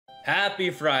Happy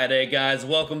Friday, guys.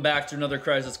 Welcome back to another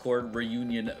Crisis Core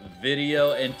reunion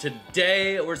video. And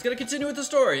today, we're just going to continue with the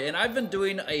story. And I've been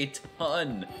doing a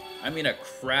ton, I mean a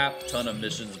crap ton of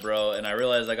missions, bro. And I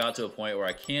realized I got to a point where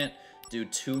I can't do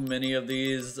too many of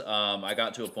these. I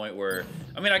got to a point where,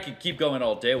 I mean, I could keep going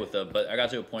all day with them, but I got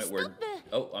to a point where,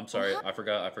 oh, I'm sorry. I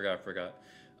forgot.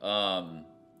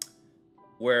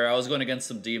 Where I was going against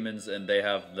some demons and they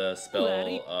have the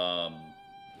spell,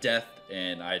 death,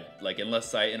 and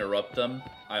unless I interrupt them,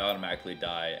 I automatically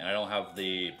die, and I don't have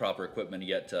the proper equipment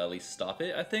yet to at least stop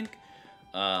it, I think.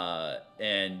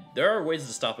 And there are ways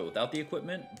to stop it without the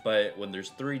equipment, but when there's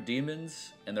 3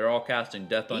 demons and they're all casting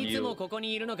death on you,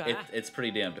 it's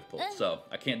pretty damn difficult, so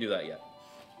I can't do that yet.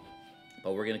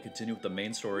 But we're gonna continue with the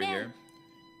main story here.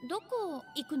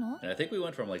 And I think we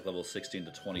went from like level 16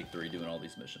 to 23 doing all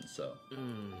these missions, so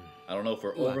I don't know if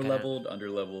we're over-leveled,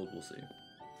 under-leveled, we'll see.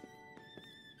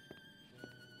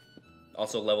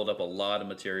 Also leveled up a lot of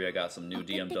materia, got some new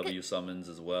DMW summons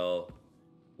as well.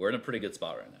 We're in a pretty good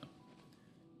spot right now.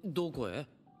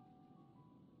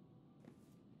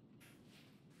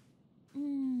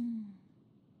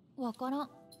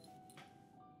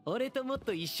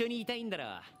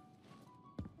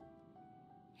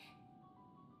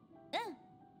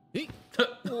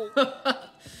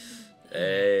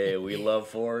 Hey, we love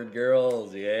forward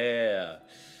girls, yeah.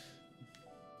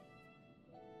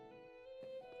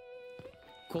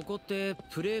 ここって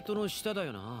プレートの下だ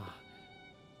よな。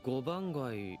5番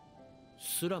街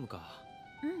スラムか。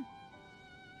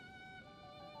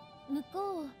向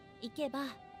こう行けば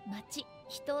街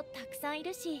人たくさんい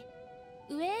るし、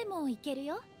上へも行ける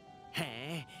よ。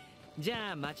へえ、じ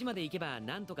ゃあ街まで行けば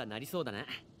なんとかなりそうだな。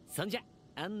そんじゃ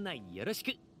案内よろし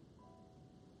く。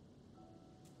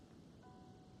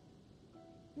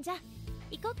じゃあ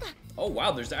行こうか。Oh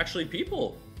wow, there's actually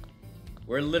people.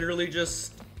 We're literally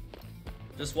just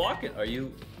walking. Are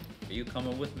you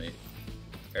coming with me?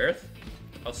 Aerith?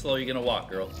 How slow are you gonna walk,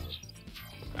 girl?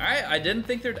 Alright, I didn't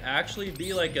think there'd actually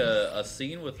be like a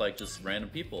scene with like just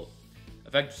random people.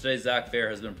 In fact, today's Zack Fair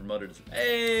has been promoted to...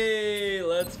 Hey,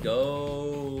 let's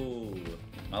go!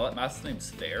 My last name's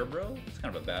Fair, bro? It's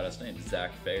kind of a badass name,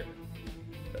 Zack Fair.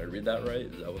 Did I read that right?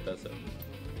 Is that what that said?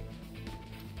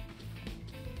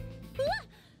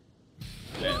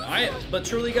 Man, but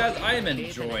truly, guys, I am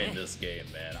enjoying this game,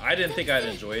 man. I didn't think I'd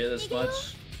enjoy it this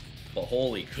much, but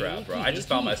holy crap, bro. I just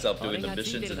found myself doing the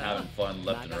missions and having fun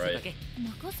left and right.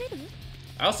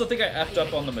 I also think I effed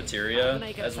up on the materia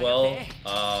as well.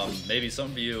 Maybe some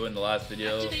of you in the last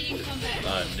video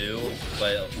knew,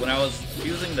 but when I was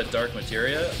using the dark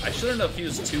materia, I shouldn't have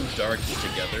used 2 darks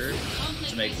together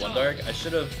to make 1 dark. I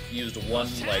should have used one,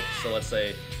 like, so let's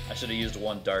say I should have used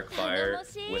 1 dark fire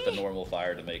with a normal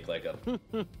fire to make like a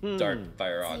dark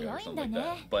fire aga or something like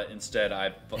that. But instead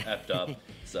I effed up,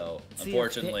 so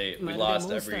unfortunately we lost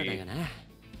every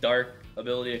dark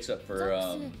ability except for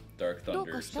dark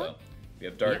thunder. So we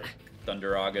have dark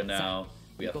thunder aga now,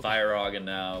 we have fire aga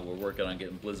now, we're working on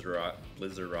getting blizzard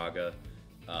aga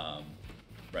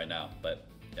right now, but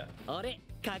yeah.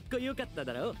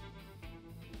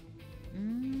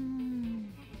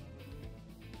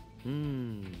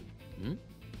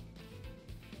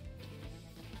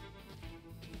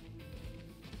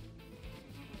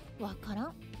 わから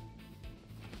ん。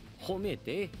褒め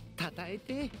て、たたえ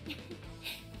て。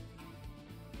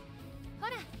ほ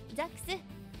ら、ザックス、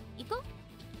行こ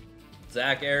う。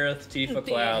 Zack, Aerith, Tifa,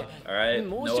 Cloud. Alright,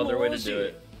 no other way to do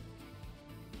it.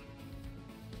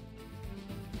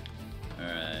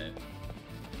 Alright.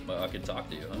 Well, I can talk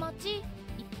to you, huh?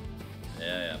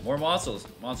 Yeah, more monsters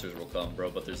will come, bro,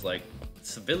 but there's like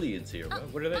civilians here.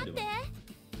 What are they doing?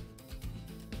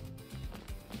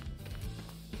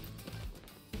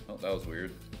 Oh, that was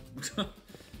weird.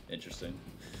 Interesting.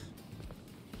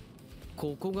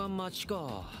 ここが街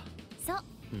か。そう。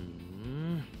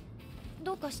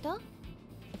どうかした？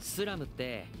スラムっ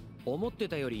て思って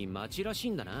たより街らしい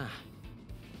んだな。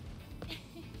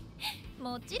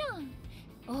もちろん。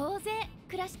大勢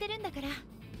暮らしてるんだから。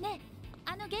ね、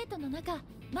あのゲートの中、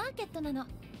マーケットなの。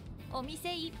お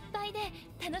店いっぱいで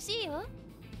楽しいよ。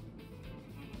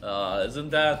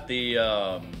Isn't that the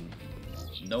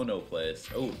no place?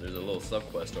 Oh, there's a little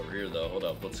subquest over here though. Hold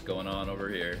up, what's going on over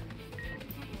here?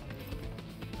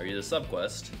 Are you the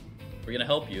subquest? We're gonna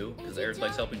help you because Aerith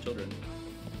likes helping children.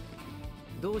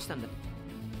 どうしたんだ?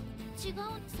 違う、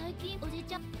最近おじ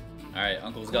ちゃん。 Alright,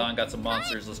 Uncle's gone, got some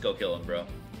monsters, let's go kill him, bro.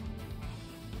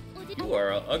 You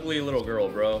are an ugly little girl,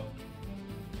 bro.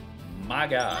 My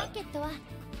god.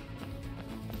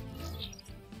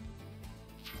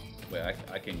 Wait,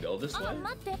 I can go this way?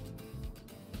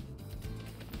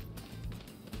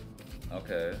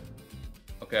 Okay.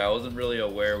 Okay, I wasn't really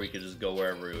aware we could just go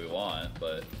wherever we want,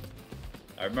 but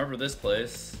I remember this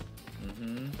place.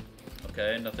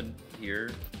 Okay, nothing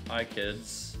here. Hi,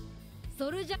 kids.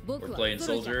 We're playing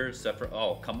soldier, separate.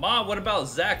 Oh, come on. What about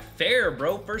Zack Fair,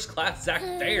 bro? First class Zack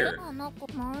Fair. Oh,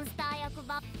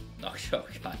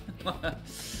 God.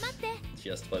 She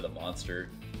has to play the monster.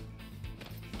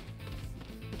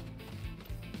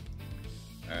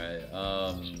 Alright,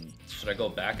 should I go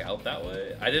back out that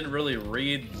way? I didn't really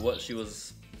read what she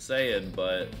was saying,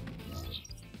 but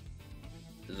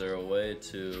is there a way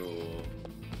to...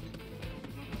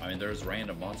 I mean, there's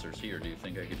random monsters here. Do you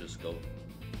think I could just go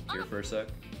here for a sec?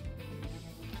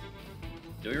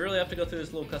 Do we really have to go through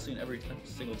this little cutscene every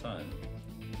single time?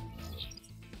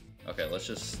 Okay, let's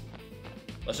just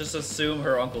assume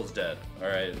her uncle's dead.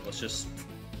 Alright, let's just...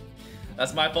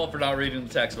 That's my fault for not reading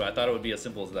the text, but I thought it would be as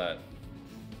simple as that.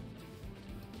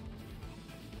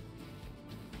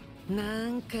 な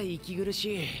んか息苦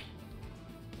しい。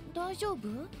大丈夫？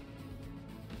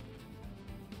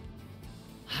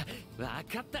わ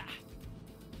かった。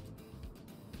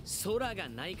空が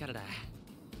ないからだ。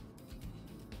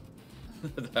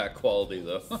That quality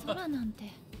though. 空なんて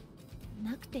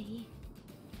なくていい。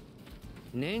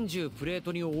年中プレー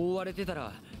トに覆われてた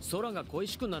ら空が恋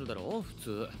しくなるだろう普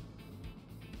通。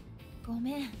ご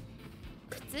めん、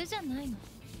普通じゃないの。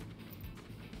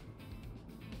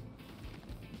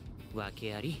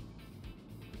訳あり。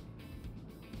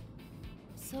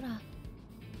空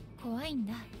怖いん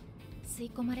だ。吸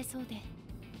い込まれそうで。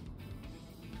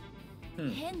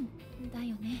変だ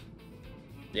よね。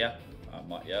Yeah,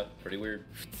 yeah, pretty weird.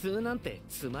 普通なんて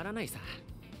つまらないさ。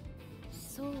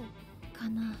そうか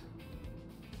な。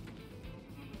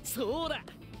そうだ。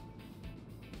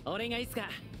俺がいつか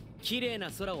綺麗な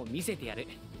空を見せてやる。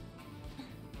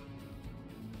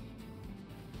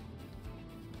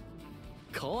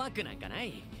怖くなんかな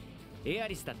い。エア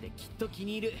リスだってきっと気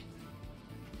に入る。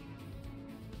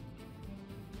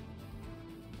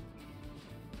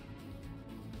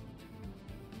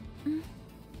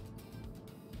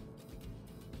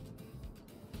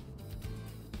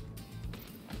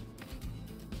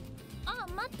あ、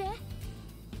待って。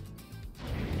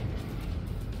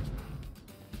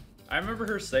I remember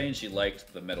her saying she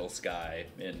liked the Metal Sky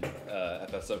in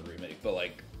FS7 Remake, but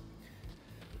like,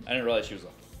 I didn't realize she was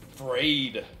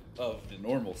afraid of the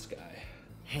normal sky.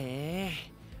 へえ、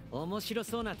面白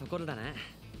そうなところだな。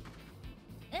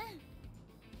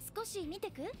少し見て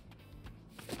く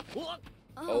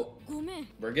？Oh, ごめん。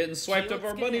 we're getting swiped of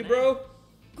our money, bro.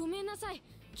 ごめんなさい。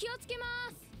気をつけま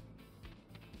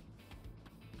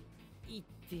す。いっ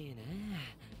てえ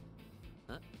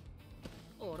な。あ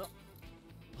ら。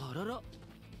あらら。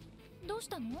どうし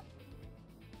たの？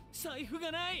財布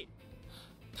がない。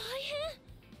大変。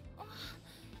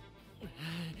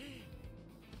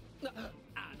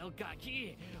あのガ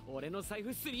キ、俺の財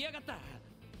布すりやがった。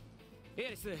エア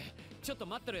リス、ちょっと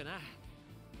待ってろよな。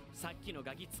さっきの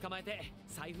ガキ捕まえて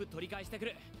財布取り返してく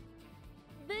る。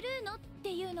ブルーノっ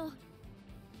ていうの。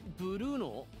ブルー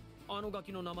ノ？あのガ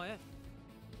キの名前？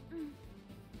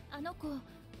あの子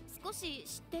少し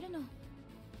知ってるの。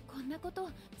こんなこと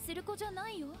する子じゃな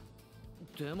いよ。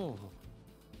でも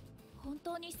本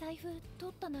当に財布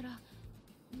取ったなら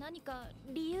何か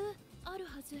理由ある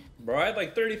はず。 Bro, I had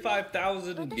like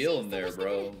 35,000 gil in there,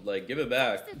 bro. Like, give it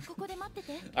back. ここで待って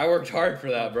て。I worked hard for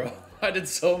that, bro. I did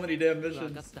so many damn 分か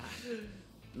っ missions. た。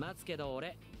待つけど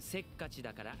俺せっかち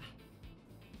だから。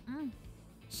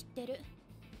知ってる。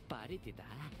バレてた？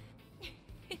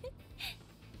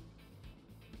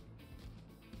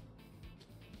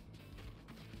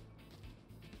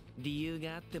理由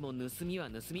があっても盗みは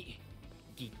盗み。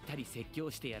ぎったり説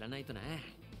教してやらないとな。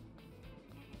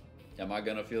Am I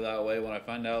gonna feel that way when I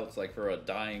find out it's like for a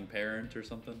dying parent or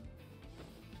something?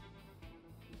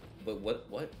 But what?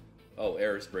 Oh,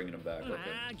 Aerith's bringing him back. Okay.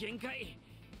 ああ、限界。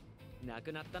な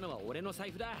くなったのは俺の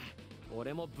財布だ。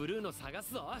俺もブルーの探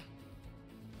すぞ。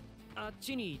あっ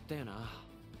ちに行ったよな。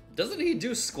Doesn't he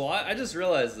do squat? I just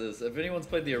realized this. If anyone's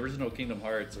played the original Kingdom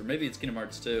Hearts, or maybe it's Kingdom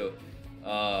Hearts 2,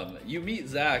 you meet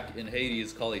Zack in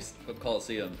Hades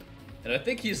Coliseum, and I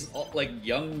think he's like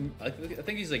young. I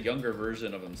think he's a younger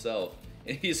version of himself,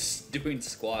 and he's doing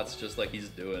squats just like he's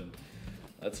doing.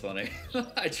 That's funny.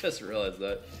 I just realized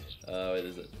that. Wait,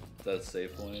 is that a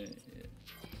save point?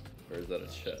 Or is that a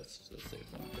chest? That's a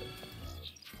save point. Okay.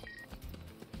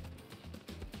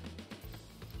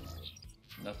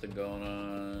 Nothing going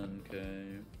on.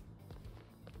 Okay.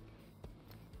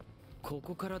 こ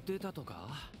こから出たと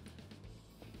か？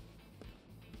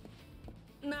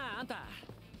なあ、あんた。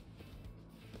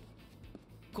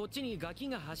こっちにガキ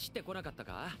が走ってこなかった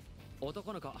か？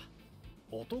男の子。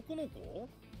男の子？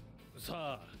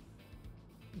さあ、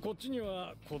こっちに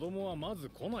は子供はまず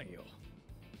来ないよ。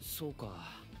そうか。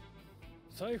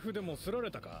財布でもすられ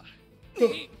たか。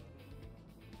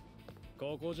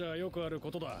ここじゃよくあるこ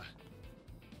とだ。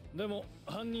でも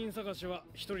犯人探しは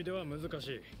一人では難し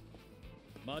い。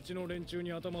町の連中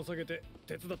に頭下げて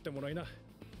手伝ってもらいな。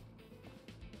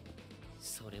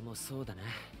それもそうだな。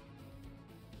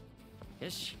よ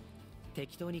し、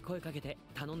適当に声かけて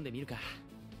頼んでみるか。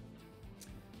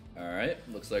Alright,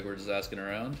 looks like we're just asking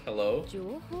around. Hello?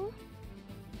 情報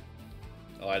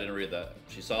Oh, I didn't read that.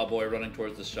 She saw a boy running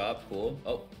towards the shop. Cool.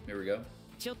 Oh, here we go.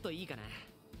 ちょっといいかな。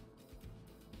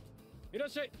いらっ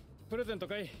しゃい。プレゼント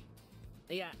かい？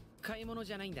いや、買い物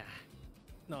じゃないんだ。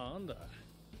なんだ。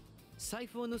財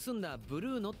布を盗んだブ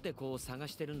ルーノって子を探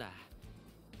してるんだ。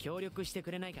協力して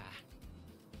くれないか？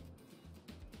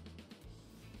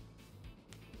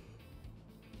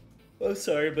 Oh,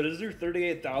 sorry, but is there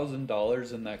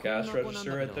 $38,000 in that cash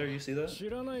register right there? You see that? 知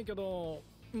らないけど、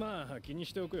まあ気に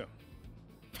しておくよ。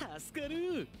助か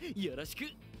る。よろしく。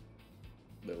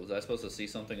 But was I supposed to see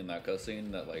something in that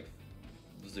cutscene that like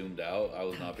zoomed out? I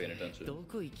was not paying attention. ど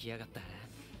こ行きやがった？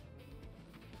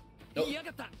 Nope. や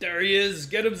がった。 There he is.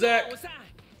 Get him, Zack. おさん、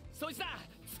そいつだ。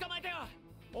捕まえたよ。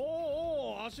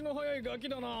おお、足の速いガキ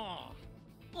だな。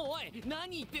おい、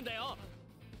何言ってんだよ。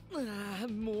ああ、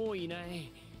もういない。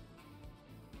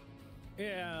い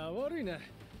や、悪いな。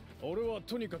俺は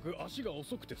とにかく足が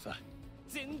遅くてさ。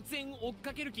全然追っ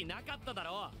かける気なかっただ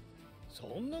ろ。そ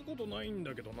んなことないん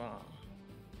だけどな。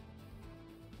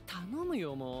頼む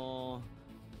よ、も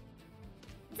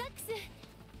う。ザックス。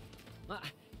あ、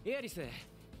エアリス。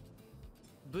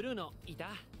ブルーノいた？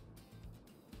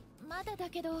まだだ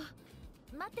けど、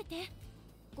待ってて。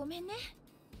ごめんね。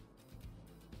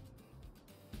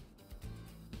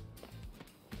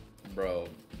Bro,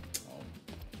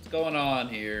 what's going on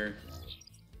here?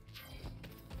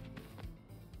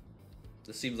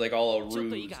 This seems like all a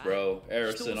ruse, bro.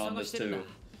 Aerith's in on this too.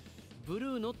 ブ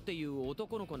ルーノっていう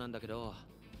男の子なんだけど。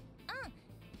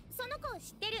その子を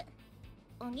知ってる。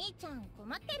お兄ちゃん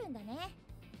困ってるんだね。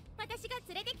私が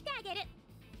連れてきてあげる。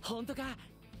本当か？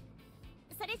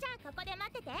それじゃあここで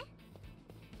待ってて。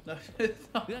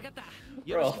わかった。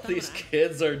 Bro, these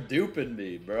kids are duping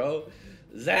me, bro.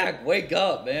 Zack, wake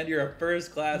up, man. You're a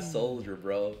first class soldier,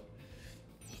 bro.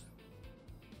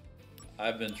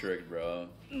 I've been tricked, bro.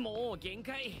 もう限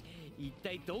界。一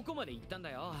体どこまで行ったん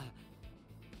だよ。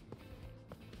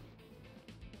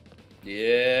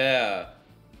Yeah.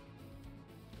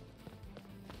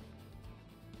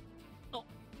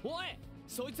 おい、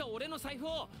そいつは俺の財布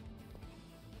を。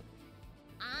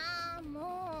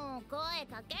もう声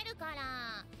かけるか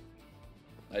ら。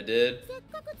 I did. せっ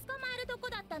かく捕まえるとこ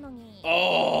だったのに。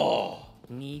 Oh.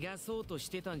 逃がそうとし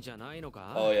てたんじゃないの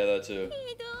か？ Oh, yeah, that too. ひどい。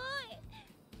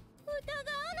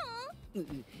疑う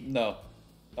の？ No,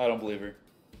 I don't believe her.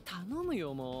 頼む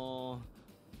よ、も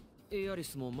う。エアリ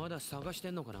スもまだ探して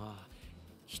んのかな？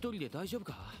一人で大丈夫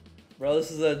か？ Bro,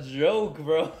 this is a joke,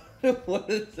 bro. What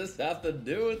does this have to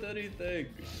do with anything?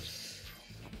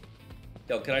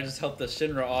 Yo, can I just help the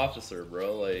Shinra officer,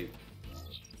 bro? Like,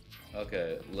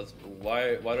 okay, let's.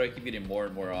 Why do I keep getting more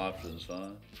and more options,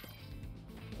 huh?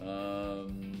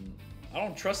 I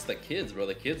don't trust the kids, bro.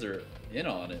 The kids are in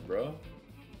on it, bro.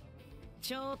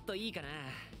 ちょっといいかな。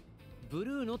ブ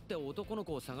ルーノって男の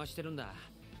子を探してるんだ。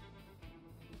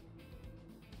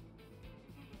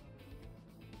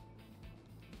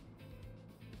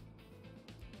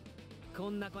こ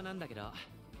んな子なんだけど。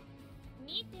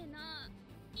見てな。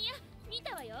いや、見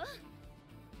たわよ。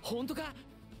本当か？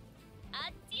あ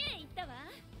っちへ行ったわ。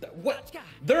What?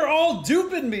 They're all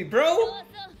duping me, bro. そうそう、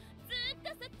ず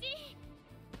ーっとそっち。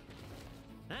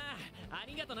ああ、あ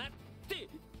りがとな。って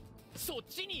そっ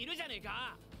ちにいるじゃねえ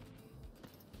か。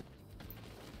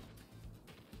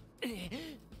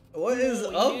What is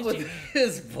up with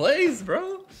this place,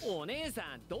 bro? お姉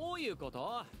さん、どういうこ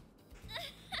と？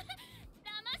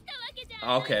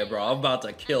 Okay, bro, I'm about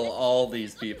to kill all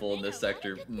these people in this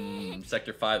sector.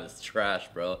 Sector 5 is trash,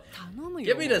 bro.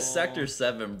 Get me to Sector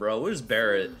 7, bro. Where's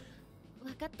Barrett?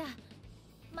 わかった。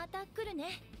また来る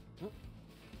ね。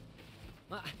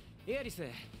あ、エアリス。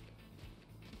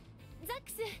ザッ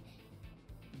クス。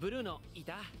ブルーノい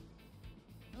た？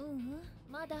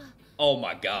まだ。Oh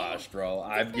my gosh, bro.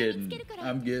 I'm getting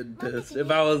pissed.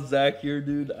 If I was Zack here,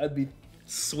 dude, I'd be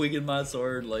swinging my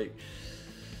sword like...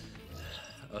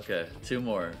 Okay, two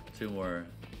more. This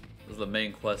is the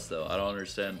main quest, though. I don't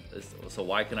understand. So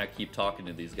why can I keep talking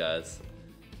to these guys?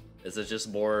 Is it just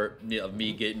more of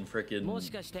me getting freaking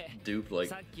duped? Like,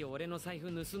 さっき俺の財布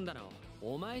盗んだの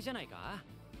お前じゃないか？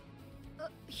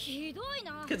ひどい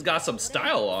な。 kid's got some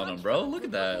style on him, bro. Look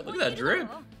at that. Look at that drip.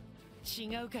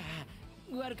 違うか、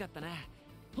悪かったな。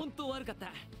本当悪かった。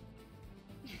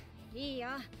いいよ。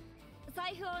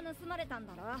財布を盗まれたん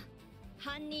だろ。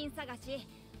犯人探し、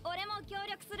俺も協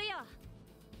力するよ。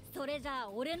それじゃあ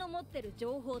俺の持ってる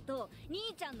情報と兄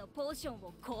ちゃんのポーション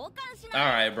を交換し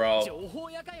ない。 Alright, bro. 情報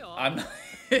屋かよ。I'm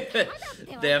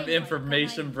damn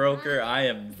information broker. I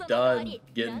am done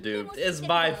getting duped. It's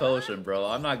my potion, bro.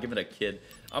 I'm not giving a kid.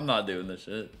 I'm not doing this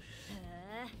shit.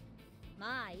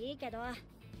 まあいいけど。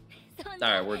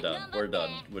 Alright, we're done. We're done.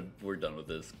 We're done with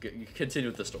this.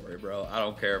 Continue with the story, bro. I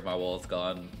don't care if my wallet's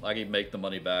gone. I can make the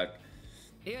money back.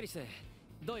 エアリス、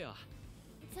どうよ。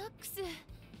ザックス。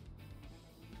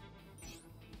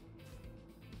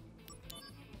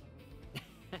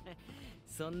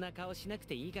そんな顔しなく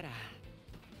ていいから。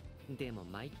でも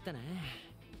参ったな。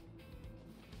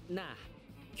なあ、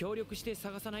協力して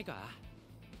探さないか。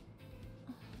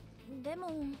で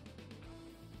も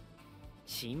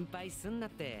心配すんなっ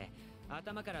て。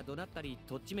頭から怒鳴ったり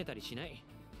とっちめたりしない。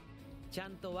ちゃ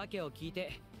んと訳を聞い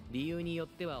て、理由によっ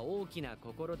ては大きな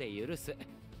心で許す。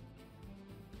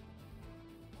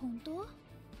本当？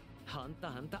あんた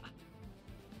あんた。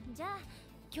じゃあ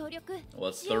協力。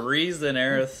 What's the reason,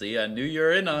 Aerith? See, I knew you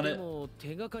were in on で it. も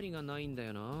手がかりがないんだ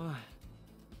よな。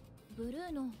ブル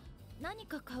ーの何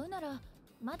か買うなら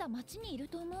まだ街にいる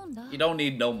と思うんだ。 You don't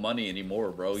need no money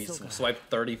anymore, bro. He swiped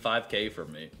 35k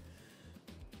from me.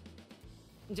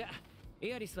 じゃあ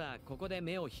エアリスはここで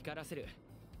目を光らせる。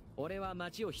俺は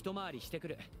街を一回りしてく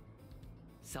る。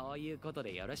そういうこと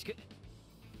でよろしく。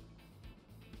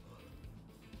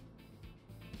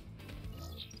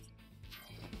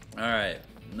Alright.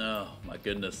 No, my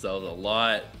goodness, that was a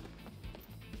lot.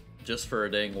 Just for a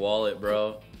dang wallet,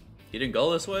 bro. You didn't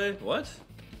go this way? What?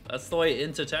 That's the way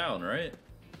into town, right?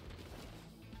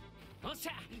 おっし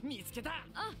ゃ、見つけた。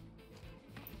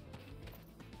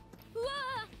うわ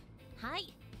ー、は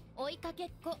い、追いかけ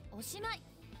っこおしまい。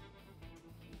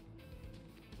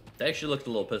 They actually looked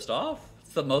a little pissed off.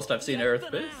 It's the most I've seen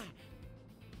Aerith pissed.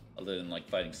 Other than like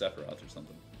fighting Sephiroth or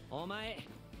something. お前、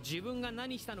自分が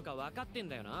何したのか分かってん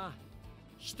だよな。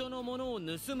人のものを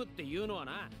盗むっていうのは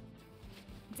な。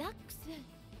ザックス。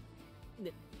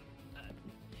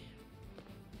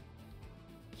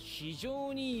非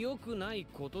常に良くない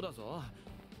ことだぞ。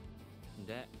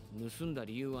で、盗んだ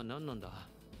理由は何なんだ。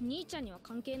兄ちゃんには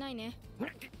関係ないね。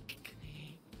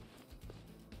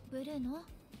ブルーの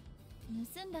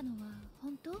盗んだのは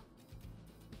本当？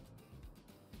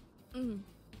うん。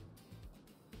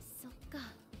そっか。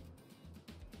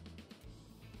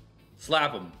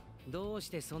 Slap him. どうし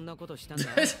てそんなことしたんだ。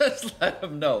Just let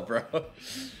him know, bro.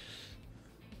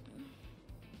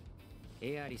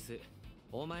 エアリス、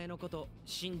お前のこと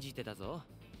信じてたぞ。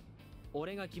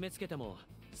俺が決めつけても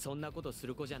そんなことす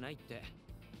る子じゃないって。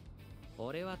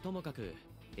俺はともかく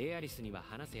エアリスには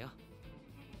話せよ。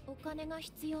お金が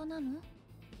必要なの？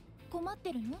困っ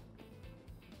てるの？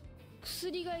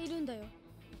薬がいるんだよ。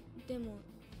でも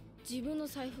自分の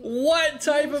財布。 What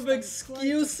type of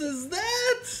excuse is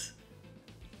that?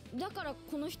 だから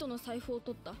この人の財布を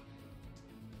取った。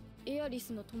エアリ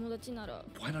スの友達なら。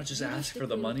 Why not just ask for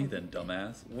the money then,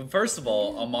 dumbass? Well, first of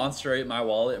all, a monster ate my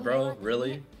wallet, bro.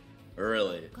 Really?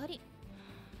 Really?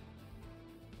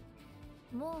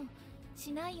 もう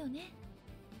しないよね。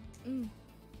うん。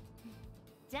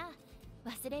じゃあ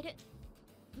忘れる。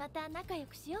また仲良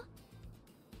くしよう。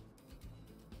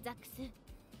ザックス、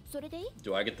それでいい？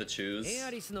 Do I get to choose? エア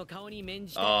リスの顔に免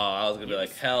じて。 Oh, I was gonna be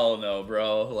like, hell no,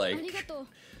 bro. あ Like, りがとう。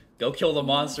 go kill the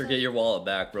monster, get your wallet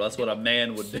back, bro. That's what a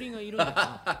man would do. 薬がいるん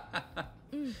だ。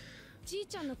うん。じい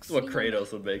ちゃんの That's 薬 what なんだ。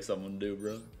 Kratos would make someone do,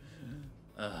 bro.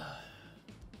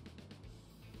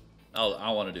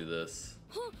 I want to do this.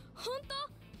 本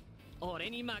当？俺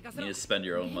に任せ You ろ。 need to spend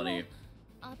your own money.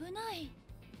 危ない。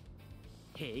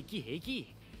平気平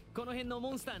気。この辺の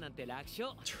モンスターなんて楽勝。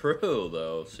 True,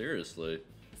 though. Seriously.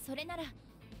 それなら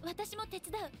私も手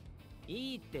伝う。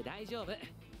いいって大丈夫。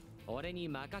俺に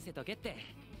任せとけって。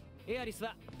エアリス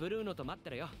はブルーノと待っ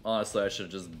てるよ。 Honestly, I should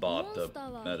have just bought the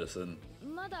Monster. medicine.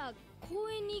 まだ公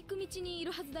園に行く道にい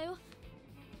るはずだよ。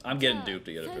 I'm じゃ getting あ duped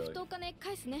again, I 財 feel 布と like. お金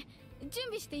返すね。準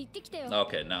備して行ってきてよ。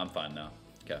 Okay, now I'm fine now.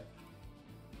 Okay.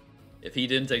 If he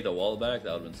didn't take the wallet back,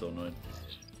 that would have been so annoying.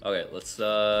 Okay, let's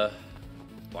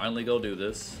finally go do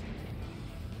this.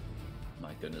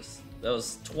 My goodness. That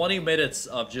was 20 minutes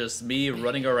of just me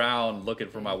running around looking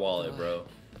for my wallet, bro.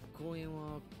 公園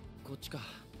はこっちか。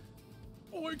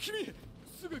おい君、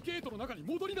すぐゲートの中に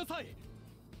戻りなさい。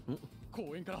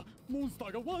公園からモンスタ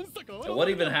ーがワンサか。 So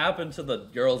what even happened to the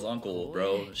girl's uncle,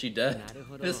 bro? Is she dead? なる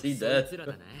ほど。 Is he そい dead? つら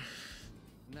だ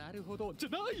な。なるほど、じゃ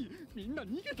ない。みんな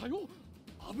逃げたよ。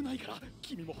危ないから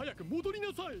君も早く戻りな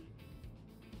さい。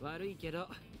悪いけど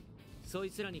そ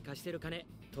いつらに貸してる金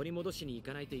取り戻しに行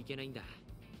かないといけないんだ。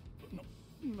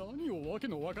何をわけ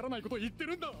のわからないこと言って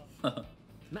るんだ。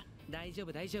ま、大丈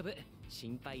夫大丈夫、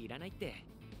心配いらないって。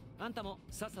あんたも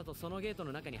さっさとそのゲート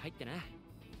の中に入ってな。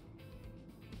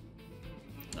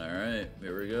 Alright,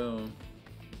 here we go.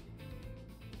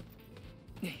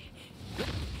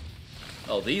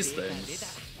 Oh, these things.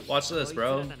 Watch this,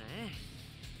 bro.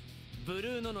 ブ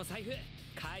ルーノの財布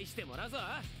返してもらうぞ。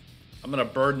 I'm gonna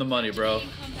burn the money, bro.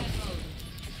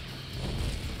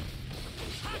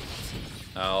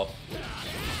 Ow.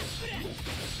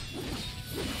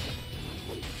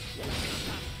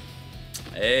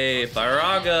 Hey,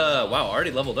 Firaga! Wow,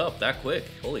 already leveled up that quick.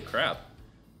 Holy crap.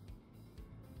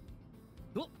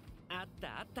 お、あっ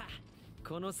たあった。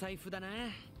この財布だな。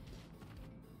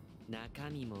中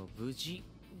身も無事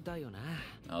だよな。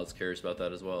I was curious about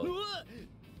that as well.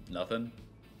 Nothing?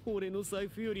 俺の財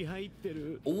布より入って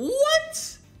る。 What?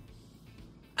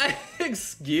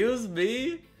 Excuse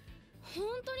me? 本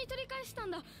当に取り返した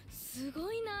んだ。す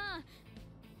ごいな。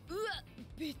うわ、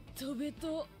ベトベ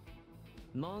ト。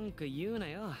文句言うな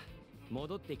よ。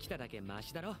戻ってきただけマ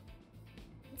シだろ。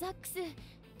ザックス、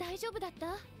大丈夫だった？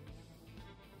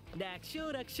楽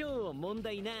勝楽勝、問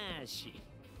題なし。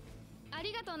あ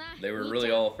りがとうな。 They were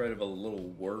really all afraid of a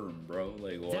little worm, bro.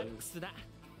 Like ザ what? ックスだ。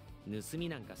盗み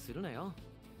なんかするなよ。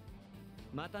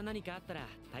また何かあったら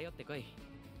頼ってこい。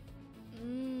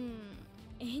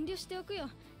遠慮しておくよ。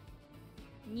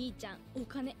兄ちゃん、お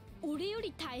金、俺よ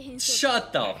り大変そう。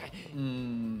 Shut up!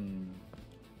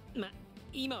 ま、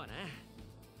今はな。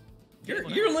 You're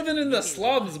living in the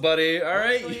slums, buddy,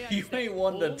 alright? You ain't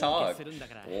one to talk.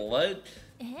 What?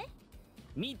 え？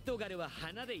ミッドガルは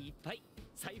花でいっぱい、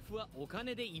財布はお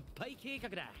金でいっぱい計画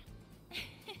だ。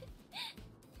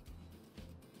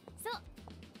そう、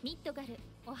ミッドガル、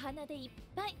お花でいっ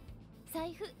ぱい、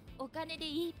財布、お金で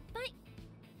いっぱい。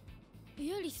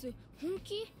エアリス、本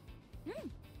気？うん、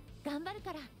頑張る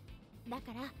から。だ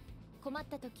から困っ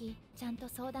た時ちゃんと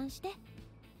相談して。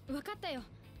分かったよ。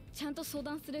ちゃんと相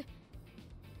談する。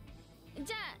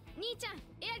じゃあ兄ちゃん、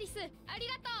エアリス、あり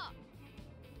がと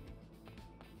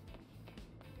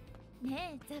う。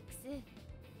ねえザック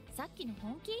ス、さっきの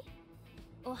本気？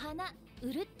お花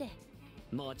売るって。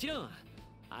もちろん。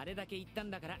あれだけ言った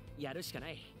んだからやるしかな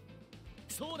い。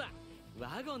そうだ、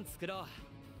ワゴン作ろ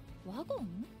う。ワゴ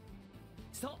ン？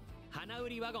そう、花売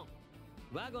りワゴン。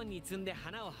ワゴンに積んで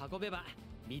花を運べば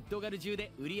ミッドガル中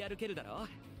で売り歩けるだろ。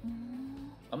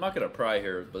I'm not gonna pry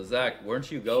here, but Zack, weren't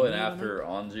you going after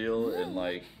Angel and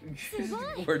like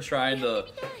we're trying to,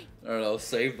 I don't know,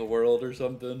 save the world or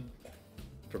something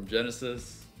from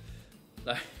Genesis?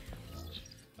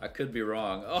 I could be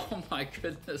wrong. Oh my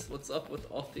goodness, what's up with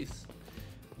all these?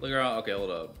 Look around. Okay,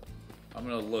 hold up. I'm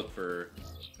gonna look for.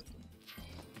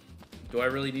 Do I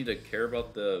really need to care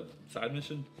about the side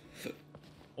mission?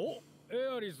 お、エ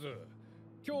アリス、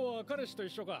今日は彼氏と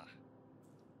一緒か？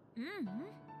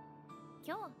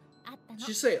今日会ったの。 Did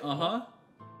you say uh-huh?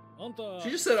 あんた、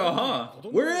 She just said uh-huh.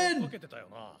 We're in. かけてたよ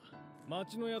な。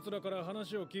町の奴らから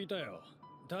話を聞いたよ。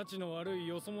たちの悪い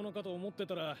よそ者かと思って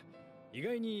たら、意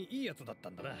外にいいやつだった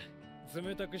んだな。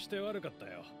冷たくして悪かった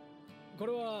よ。こ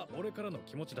れは俺からの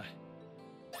気持ちだ。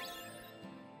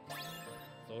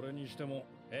それにしても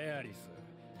エアリス、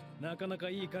なかなか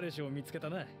いい彼氏を見つけた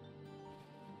な。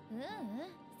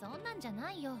そんなんじゃ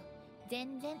ないよ。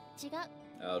全然違う。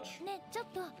Ouch. ねえちょっ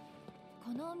と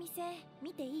このお店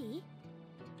見ていい？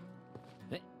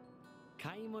え、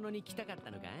買い物に来たかった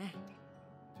のか？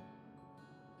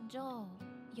じゃあ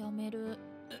やめる。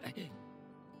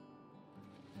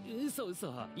嘘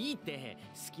嘘、いいって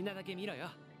好きなだけ見ろよ。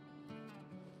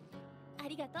あ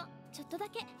りがとう。ちょっとだ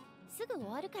け。すぐ終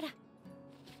わるから。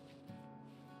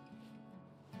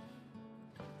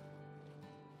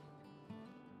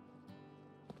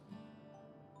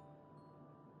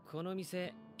この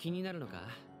店気になるのか？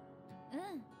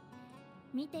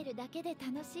見てるだけで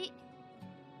楽しい。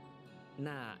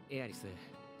なあエアリス、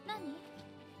何？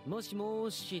もしも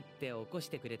ーしって起こし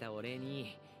てくれたお礼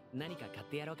に何か買っ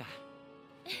てやろうか。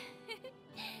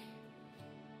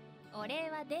お礼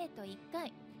はデート1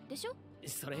回でしょ？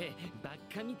そればっ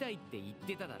かみたいって言っ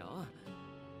てただろ。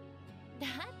だ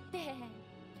って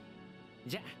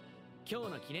じゃあ今日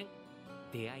の記念、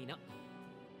出会いの。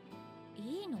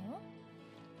いいの？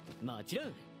もちろ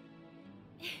ん。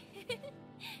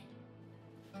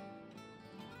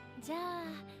じゃあ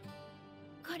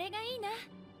これがいいな。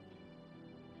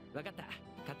わかった、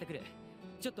買ってくる。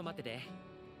ちょっと待ってて。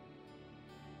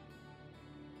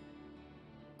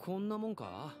こんなもん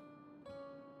か？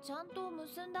ちゃんと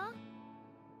結んだ？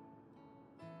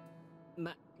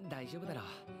ま、大丈夫だろ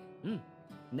う。うん、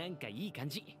なんかいい感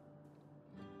じ。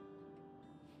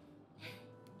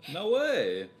 No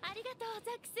way. ありがとう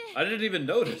ザックス。 I didn't even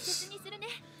大 notice. 切にするね。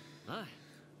あ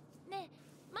ね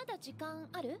え、まだ時間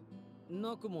ある？あ、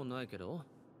なくもないけど。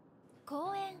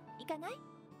公園行かない？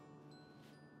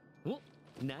お、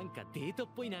なんかデートっ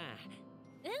ぽいな。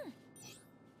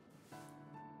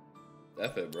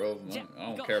F it, bro.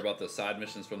 I don't care about the side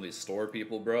missions from these store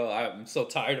people, bro. I'm so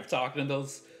tired of talking to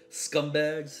those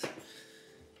scumbags.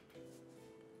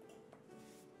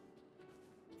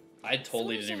 I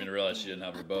totally didn't even realize she didn't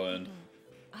have her bow in.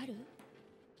 ある？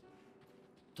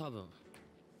多分。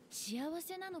幸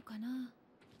せなのかな？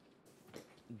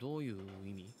どういう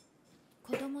意味？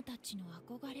子供たちの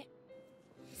憧れ、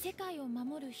世界を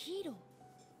守るヒーロ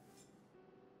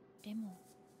ー。でも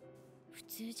普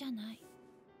通じゃない。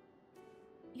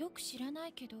よく知らな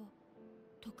いけど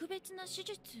特別な手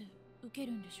術受け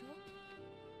るんでし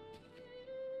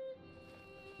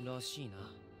ょ？らしいな。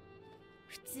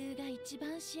普通が一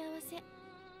番幸せ。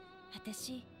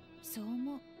私そう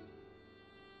思う。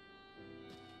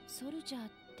ソルジャーっ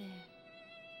て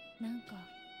なんか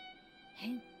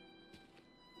変。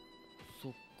そ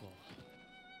っか。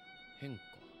変か。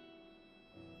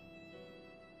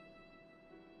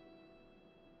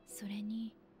それ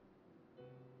に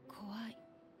怖い。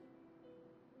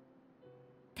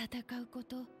戦うこ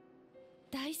と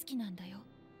大好きなんだよ。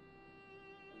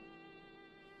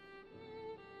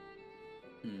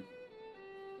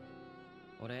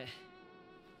俺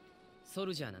ソ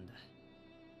ルジャーなんだ。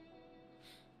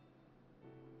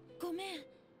ごめん。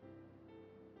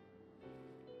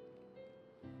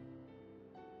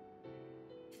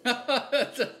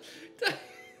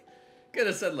Could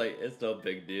have said like it's no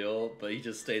big deal, but he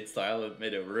just stayed silent,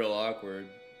 made it real awkward.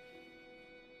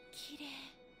 綺麗。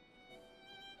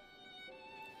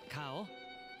顔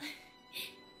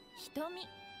瞳。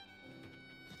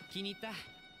気に入った。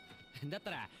だっ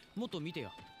たらもっと見て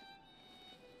よ。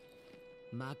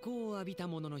魔法を浴びた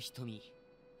者の瞳、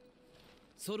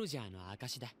ソルジャーの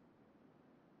証だ。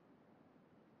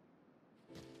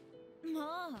も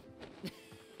う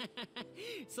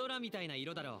空みたいな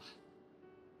色だろ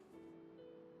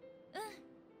うん。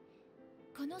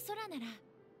この空なら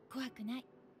怖くない。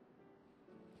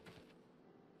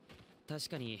確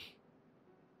かに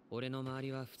俺の周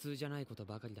りは普通じゃないこと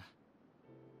ばかりだ。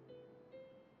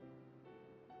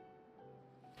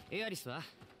エアリスは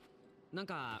なん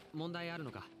か問題ある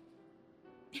のか？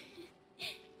今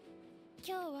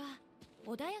日は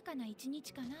穏やかな一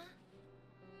日かな。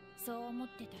そう思っ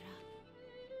てたら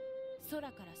空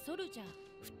からソルジャー降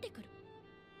ってくる。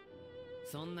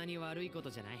そんなに悪いこと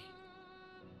じゃない。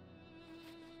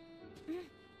うん。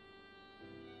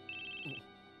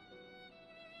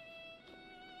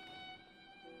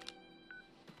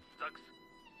ザックス、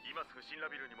今すぐシンラ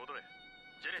ビルに戻れ。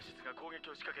ジェネシスが攻撃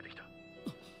を仕掛けてきた。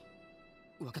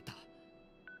わかった。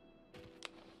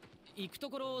行くと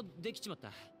ころできちまっ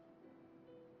た。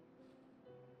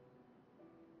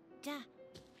じゃあ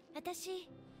私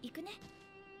行くね。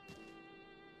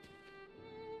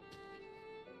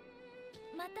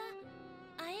また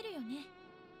会えるよね。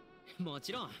も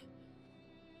ちろん。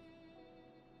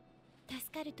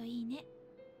助かるといいね、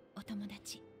お友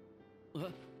達。え？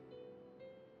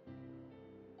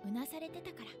うなされて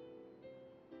たから。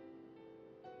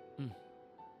うん、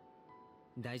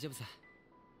大丈夫さ。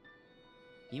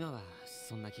今は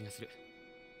そんな気がする。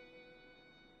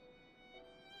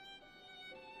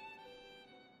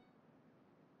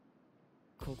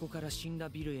ここから死んだ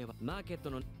ビルへはマーケット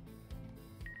の。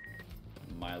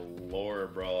 My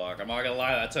lord, bro. I'm not gonna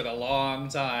lie, that took a long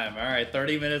time. Alright,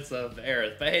 30 minutes of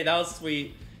Aerith. But hey, that was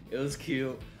sweet. It was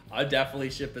cute. I'm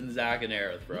definitely shipping Zack and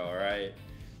Aerith, bro, alright?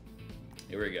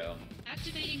 Here we go.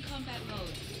 Activating combat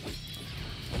mode.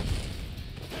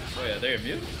 Oh yeah, they're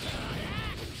mute?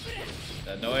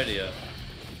 Had no idea.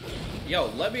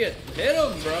 Yo, let me hit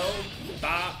him, bro!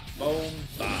 Bop, boom,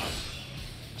 bop.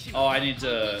 Oh, I need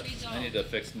to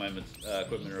fix my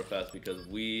equipment real fast because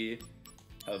we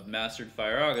have mastered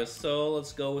Fire August. So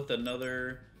let's go with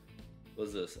another.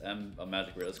 What's this? A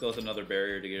magic barrier. Let's go with another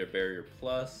barrier to get a barrier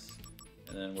plus,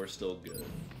 and then we're still good.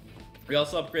 We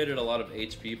also upgraded a lot of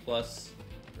HP plus,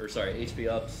 or sorry, HP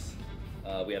ups.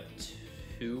 We have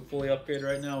 2 fully upgraded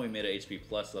right now. We made an HP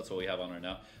plus, so that's what we have on right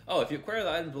now. Oh, if you acquire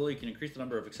the item ability, you can increase the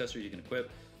number of accessories you can equip.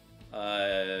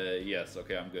 Yes.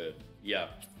 Okay, I'm good. Yeah.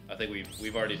 I think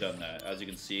we've already done that. As you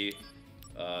can see,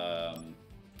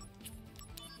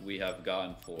 we have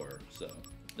gotten 4. So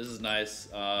this is nice.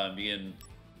 I'm immune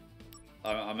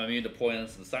to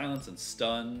poisonous and silence and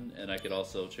stun, and I could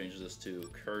also change this to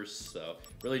curse. So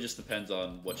really just depends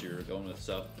on what you're going with.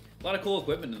 So a lot of cool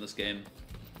equipment in this game.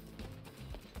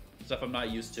 Stuff I'm not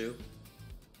used to.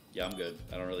 Yeah, I'm good.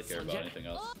 I don't really care about anything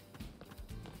else.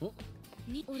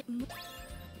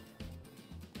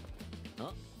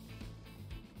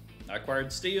 I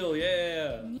acquired steel,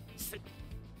 yeah!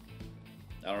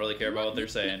 I don't really care about what they're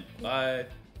saying. Bye.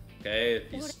 Okay,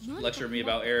 he's lecturing me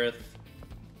about Aerith.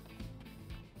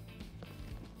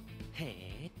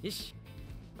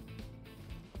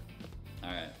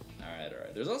 Alright.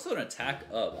 There's also an attack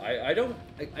up. I don't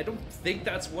think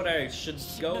that's what I should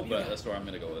go, but that's where I'm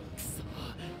gonna go with.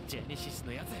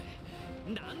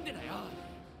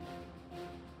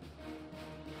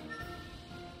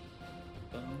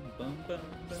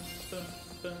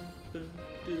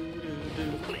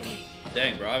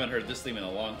 Dang, bro, I haven't heard this theme in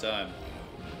a long time.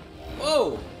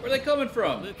 Whoa! Where are they coming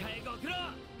from?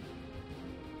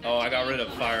 Oh, I got rid of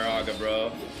Fire Aga,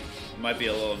 bro. It might be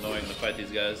a little annoying to fight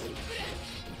these guys.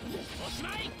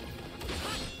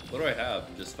 What do I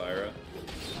have? Just Fire.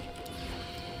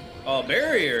 Oh,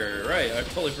 barrier! Right, I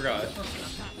totally forgot.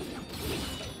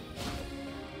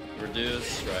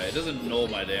 Reduce, right. It doesn't null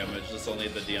my damage, it's only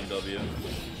the DMW.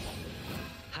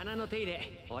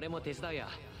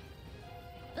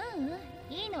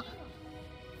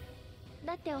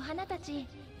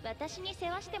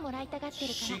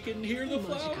 She can hear the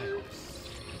flowers.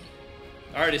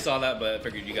 I already saw that, but I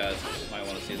figured you guys might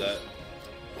want to see that.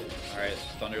 Alright,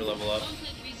 Thunder level up.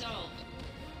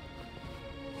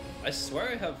 I swear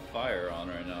I have Fire on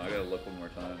right now. I gotta look one more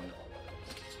time.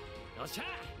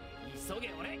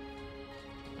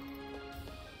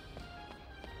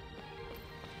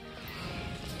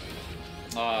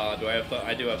 Do I have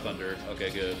I do have Thunder. Okay,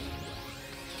 good.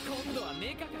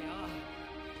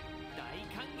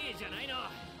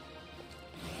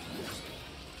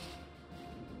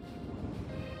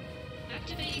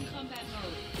 Activating combat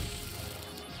mode.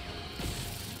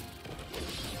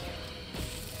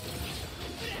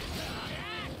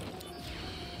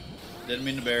 Didn't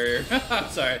mean to barrier.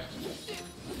 Sorry.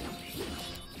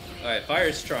 Alright,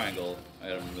 Fire's triangle. I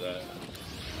gotta remember that.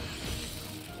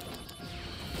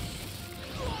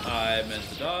 I meant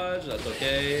to dodge, that's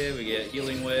okay. We get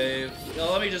Healing Wave.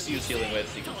 No, let me just use Healing Wave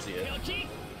so you can see it.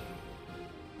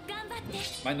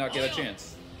 Might not get a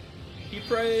chance. He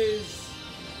prays!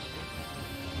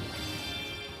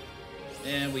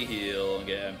 And we heal and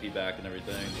get MP back and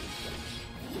everything.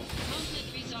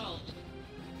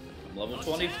 I'm level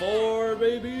 24,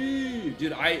 baby!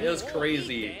 Dude, it was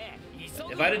crazy.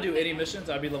 If I didn't do any missions,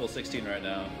 I'd be level 16 right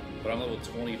now. But I'm level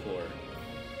 24.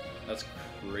 That's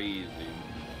crazy.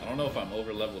 I don't know if I'm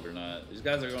over leveled or not. These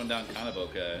guys are going down kind of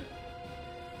okay.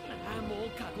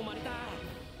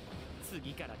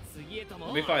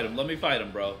 Let me fight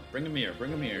him, bro. Bring him here,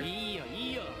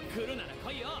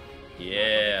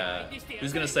 Yeah.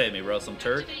 Who's gonna save me, bro? Some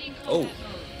Turk? Oh.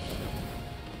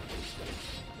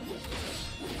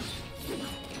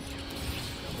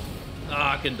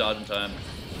 Ah, I can dodge in time.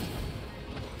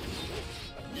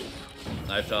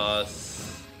 Knife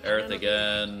toss. Aerith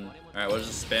again. Alright, we'll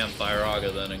just spam Fire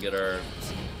Aga then and get our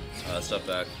stuff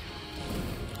back.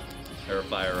 Or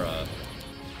Fire,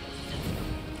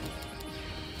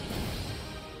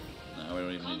 no, we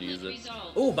don't even need to use it.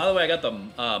 Oh, by the way, I got the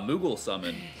Moogle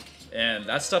summon. And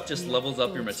that stuff just levels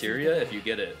up your materia if you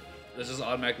get it. This just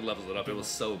automatically levels it up. It was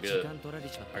so good.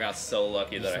 I got so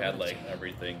lucky that I had, like,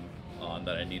 everything on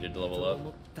that I needed to level up.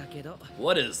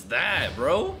 What is that,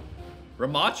 bro?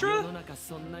 Ramatra?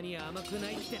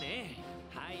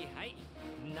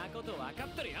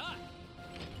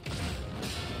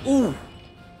 Ooh!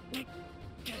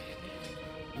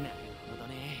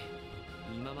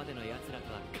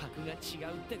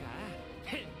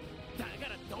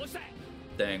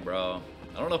 Dang, bro.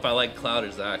 I don't know if I like Cloud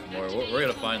or Zack more. We're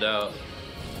gonna find out.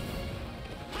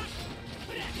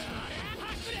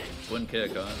 Twin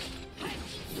kick, huh?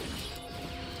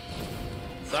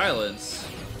 Silence.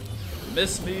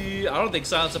 Miss me. I don't think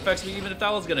silence affects me even if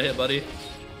that was gonna hit, buddy.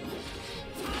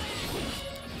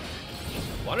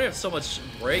 Why do I have so much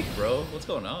break, bro? What's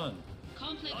going on?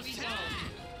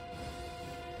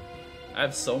 I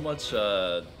have so much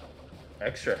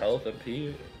extra health and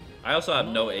P. I also have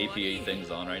no AP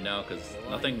things on right now because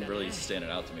nothing really is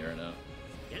standing out to me right now.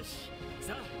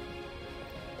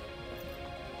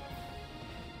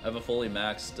 I have a fully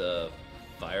maxed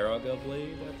Fire Aga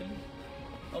blade, I think.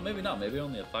 Oh, maybe not. Maybe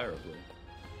only a Fire blade.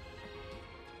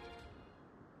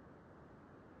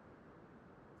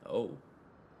 Oh.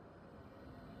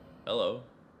 Hello.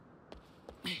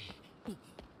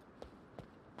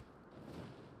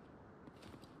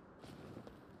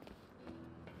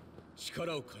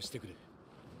 力を貸してくれ。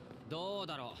どう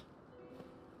だろ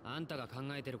う。あんたが考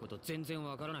えてること全然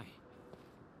わからない。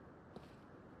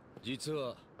実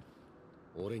は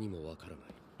俺にもわからない。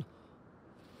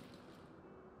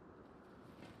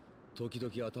時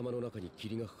々頭の中に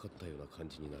霧がかかったような感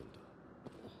じになるんだ。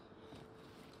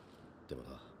でも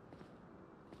な、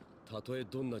たとえ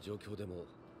どんな状況でも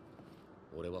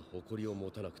俺は誇りを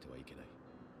持たなくてはいけない。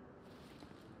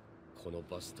この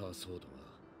バスターソードが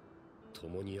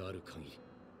共にある限り、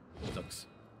ザックス、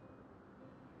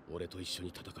俺と一緒に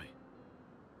戦え。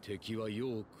敵は世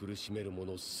を苦しめる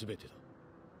者すべてだ。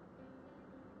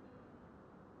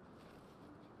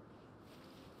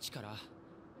力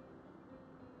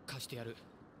貸してやる。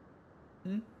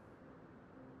ん？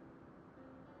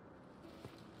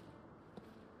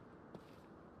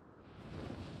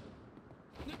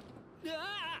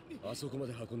あそこま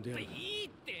で運んでやる。いいっ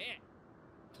て。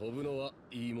飛ぶのは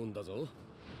いいもんだぞ。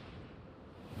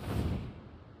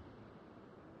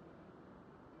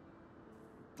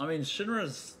I mean,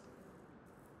 Shinra's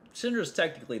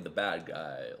technically the bad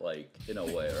guy, like, in a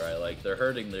way, right? Like, they're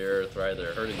hurting the Earth, right?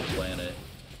 They're hurting the planet.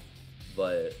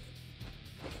 But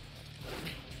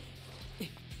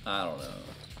I don't know.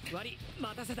 悪い、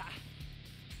待たせた。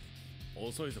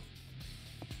遅いぞ。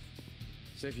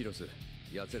セフィロス、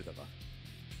やつれたか？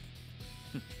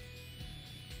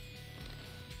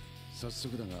早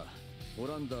速だが、オ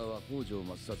ランダーは北条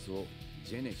抹殺を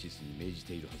ジェネシスに命じ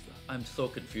ているはずだ。I'm so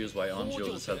confused why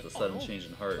Anjo just has a sudden change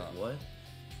in heart. What?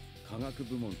 科学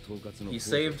部門統括の He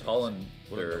saved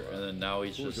Hollander, and then now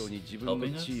he's 北 just 条に自分の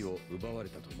helping 地位 us? を奪われ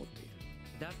たと思っている。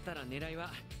だったら狙い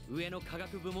は上の科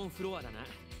学部門フロアだな。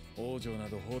北条な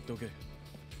ど放っておけ。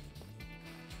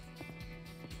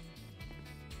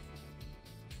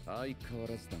相変わ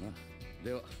らずだな。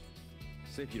では、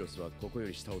セフィロスはここよ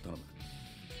り下を頼む。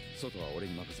外は俺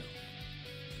に任せろ。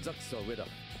ザックスは上だ。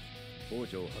北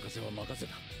条博士は任せ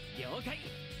た。了解。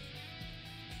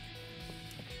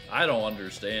I don't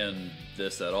understand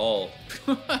this at all.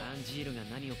 アンジールが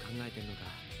何を考えてるのか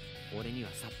俺に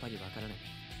はさっぱりわからない。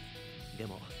で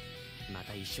もま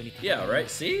た一緒に戦う。 Yeah, right?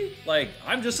 See? Like,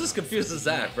 I'm just as confused as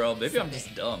Zack, bro. Maybe I'm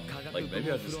just dumb. Like,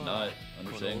 maybe I'm just not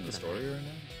understanding the story right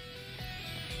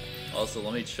now. Also,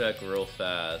 let me check real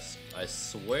fast. I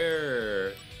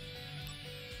swear...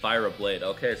 Fire a blade.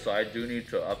 Okay, so I do need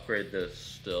to upgrade this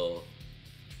still.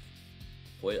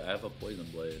 Wait, I have a poison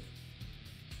blade.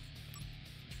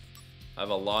 I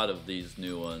have a lot of these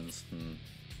new ones.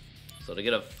 So to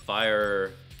get a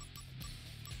fire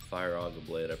auger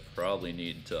blade, I probably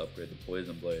need to upgrade the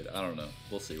poison blade. I don't know.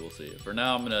 We'll see. We'll see. For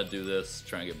now, I'm gonna do this.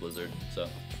 Try and get Blizzard. So,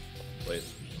 wait.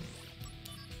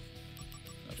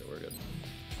 Okay, we're good.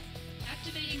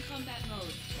 Activating combat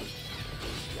mode.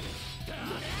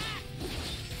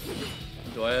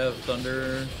 Do I have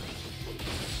Thunder?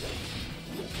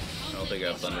 I don't think I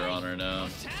have Thunder on right now.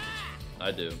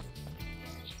 I do.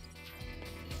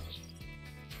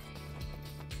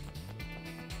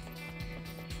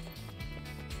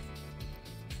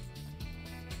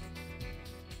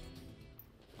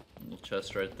 Little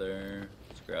chest right there.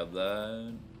 Let's grab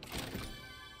that.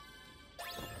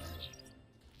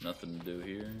 Nothing to do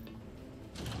here.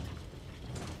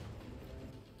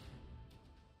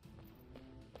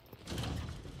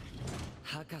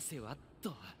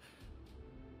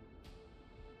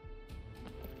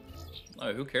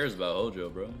 Alright, who cares about Hojo,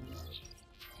 bro?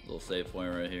 Little save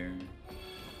point right here.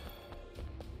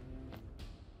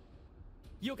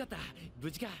 よかった、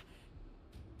無事か。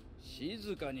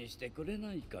静かにしてくれ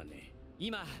ないかね。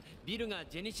今ビルが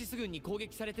ジェネシス軍に攻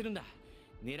撃されてるんだ。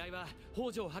狙いは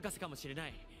北条博士かもしれな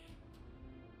い。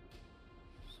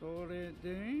それ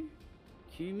で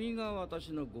君が私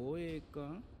の護衛か？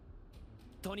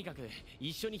とにかく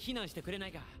一緒に避難してくれな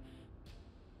いか。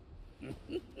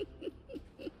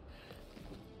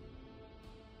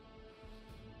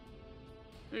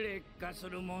劣化す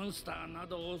るモンスターな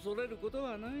ど恐れること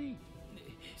はない。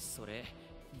それ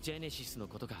ジェネシスの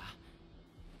ことか？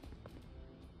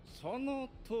その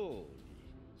通り。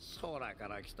空か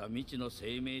ら来た未知の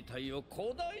生命体を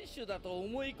古代種だと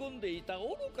思い込んでいた愚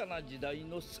かな時代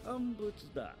の産物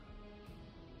だ。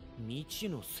未知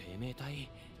の生命体？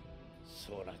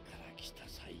空から来た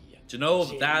最悪。 Do you know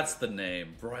that's the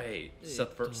name? Right.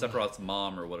 Sephiroth's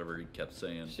mom or whatever he kept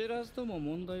saying. 知らずとも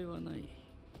問題はない。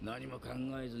何も考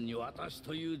えずに私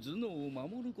という頭脳を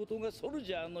守ることがソル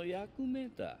ジャーの役目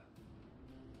だ。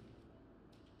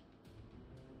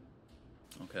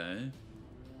Okay.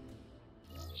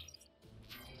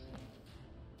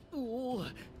 I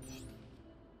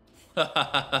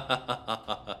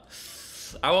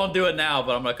won't do it now,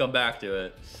 but I'm gonna come back to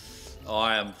it. Oh,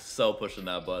 I am so pushing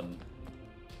that button.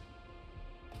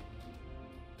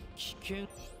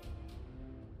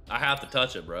 I have to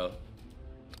touch it, bro.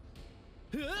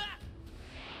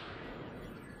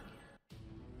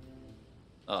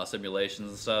 Simulations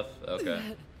and stuff.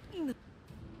 Okay.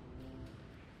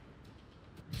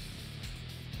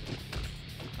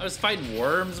 I was fighting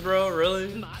worms, bro.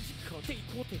 Really?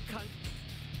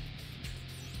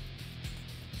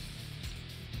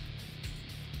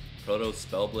 Proto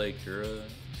Spellblade Cura.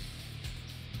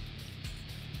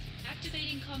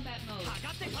 Activating combat mode.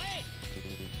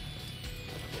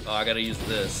 Oh, I gotta use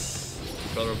this.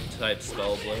 Prototype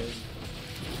Spellblade.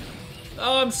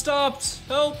 Oh, I'm stopped!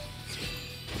 Help!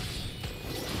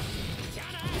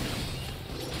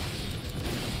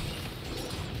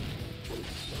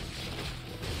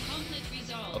 Conflict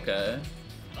resolved. Okay.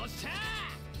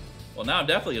 Well, now I'm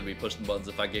definitely gonna be pushing buttons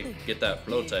if I get that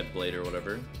prototype blade or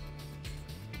whatever.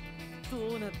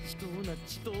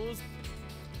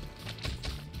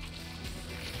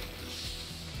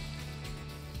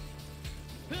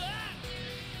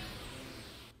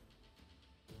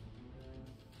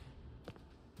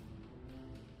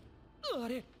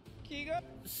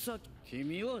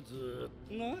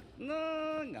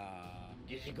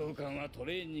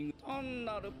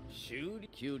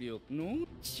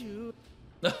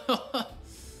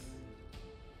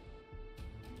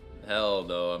 Hell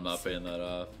no, I'm not paying that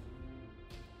off.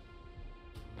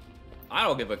 I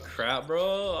don't give a crap,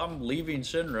 bro. I'm leaving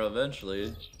Shinra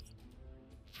eventually.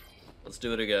 Let's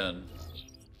do it again.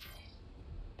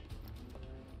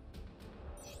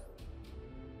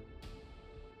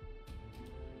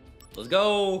 Let's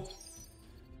go!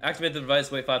 Activate the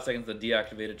device, wait 5 seconds, then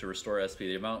deactivate it to restore SP.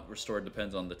 The amount restored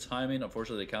depends on the timing.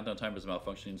 Unfortunately, the countdown timer is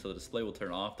malfunctioning, so the display will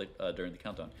turn off during the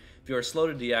countdown. If you are slow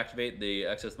to deactivate, the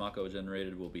excess Mako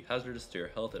generated will be hazardous to your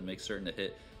health, and make certain to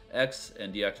hit X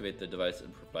and deactivate the device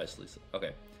and precisely.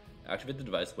 Okay. Activate the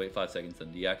device, wait 5 seconds,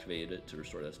 then deactivate it to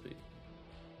restore the SP.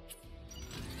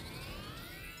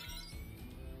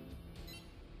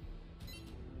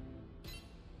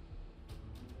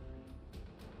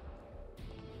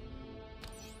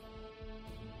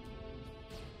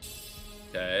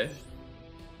 Okay. Is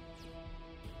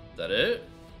that it?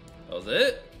 That was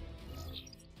it?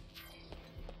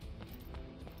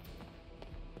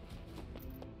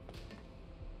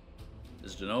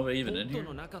 Is Genova even in here?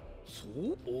 I'm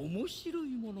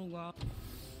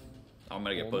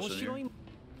gonna get pushed in here. Am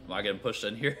I getting pushed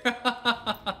in here?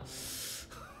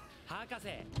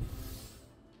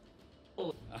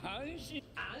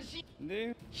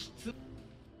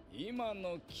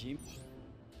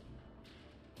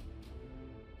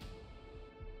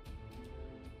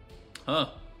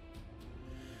 Huh.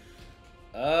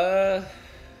 I'll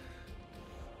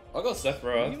go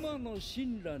Sephiroth.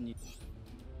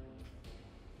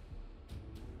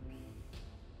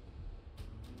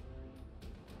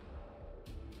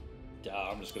 Yeah,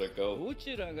 I'm just gonna go.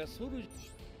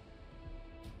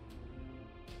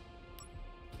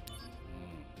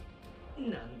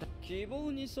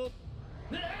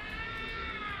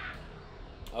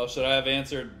 Oh, should I have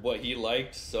answered what he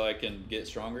liked so I can get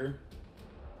stronger?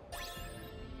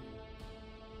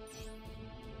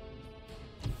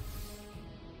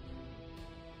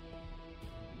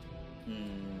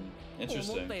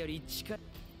 Interesting.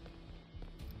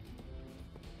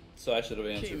 So I should have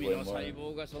answered way more.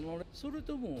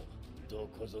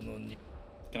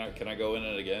 Can I go in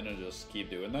it again and just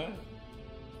keep doing that?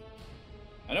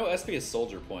 I know SP is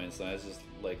soldier points, and it just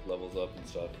like levels up and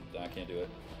stuff. I can't do it.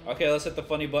 Okay, let's hit the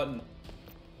funny button.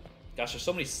 Gosh, there's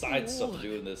so many side stuff to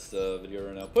do in this video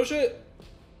right now. Push it!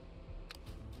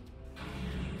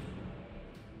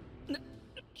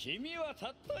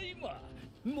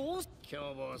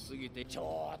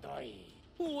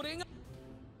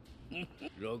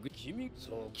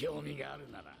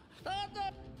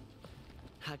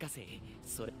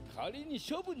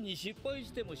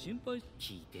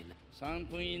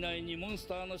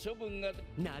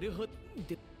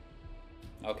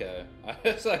 Okay,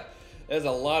 it's like there's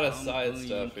a lot of side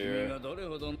stuff here.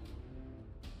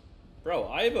 Bro,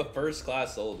 I am a first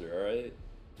class soldier, alright?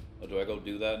 Oh, do I go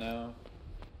do that now?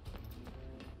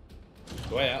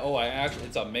 Do I? Oh, I actually,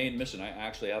 it's a main mission. I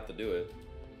actually have to do it.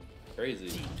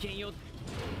 Crazy.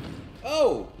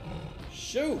 Oh!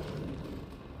 Shoot!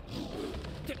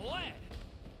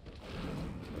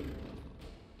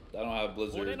 I don't have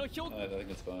Blizzard. I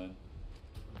think it's fine.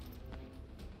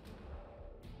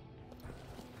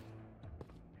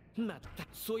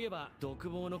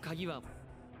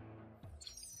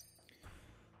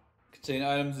 Contain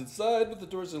items inside, but the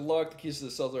doors are locked. The keys to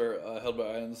the cells are held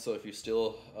by items, so if you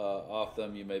steal off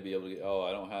them, you may be able to get... Oh,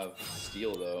 I don't have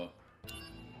steel, though.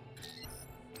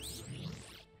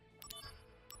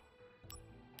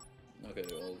 Okay,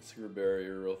 well, let's screw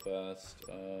barrier real fast.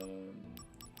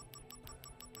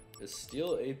 Is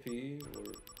steel AP?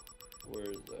 Or... Where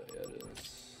is that? Yeah, it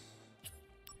is.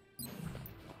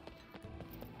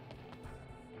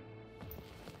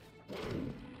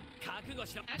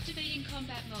 Activating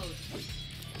combat mode.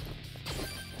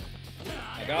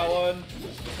 I got one.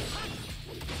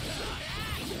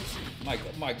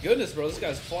 My goodness, bro, this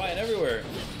guy's flying everywhere.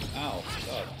 Ow,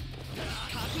 God.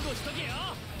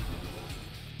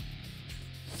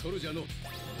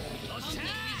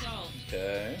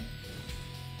 Okay.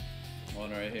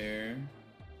 One right here.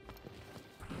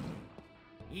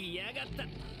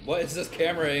 What is this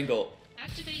camera angle?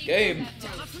 Activating Game.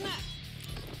 combat mode.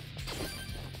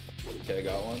 Okay,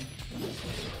 got one.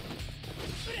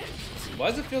 Why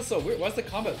does it feel so weird? Why does the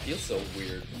combat feel so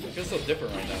weird? It feels so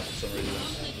different right now for some reason.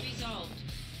 Conflict resolved.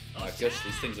 I guess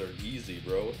these things are easy,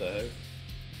 bro. What the heck?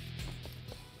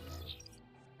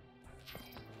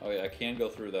 Oh yeah, I can go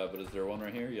through that, but is there one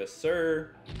right here? Yes,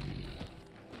 sir.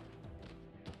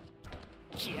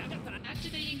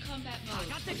 Activating combat mode.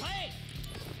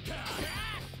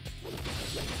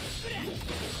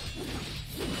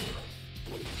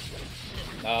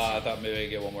 Ah, I thought maybe I could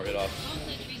get one more hit off.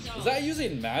 Conflict resolved. Is that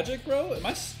using magic, bro?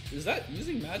 Is that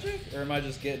using magic? Or am I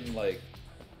just getting like...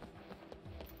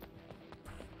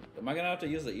 Am I gonna have to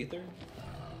use the ether?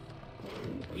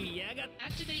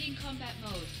 Activating combat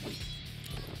mode.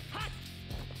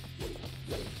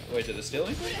 Wait, did it steal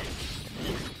anything?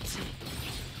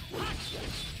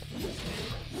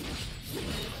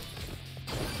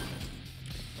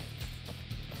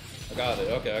 I got it.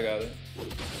 Okay, I got it.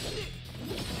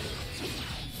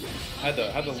 I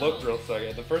had to look real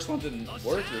quick. The first one didn't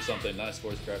work or something. Nice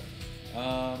voice crack.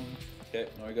 Okay,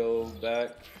 now we go back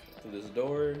to this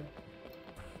door.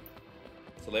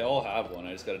 So they all have one.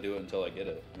 I just gotta do it until I get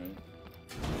it, right?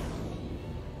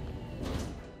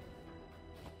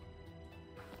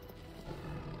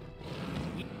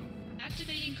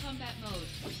 Activating combat mode.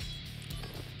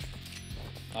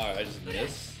 Alright, I just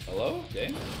missed. Hello?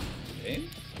 Game? Game?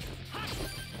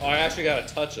 Oh, I actually gotta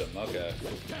touch him. Okay.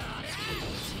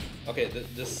 Okay,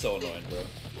 this is so annoying, bro.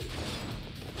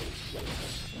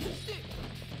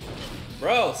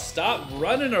 Bro, stop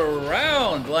running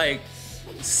around! Like,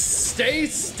 stay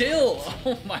still!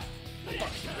 Oh my...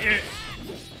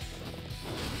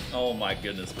 Oh my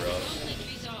goodness, bro. Conflict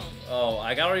resolved. Oh,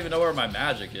 I don't even know where my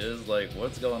magic is. Like,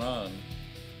 what's going on?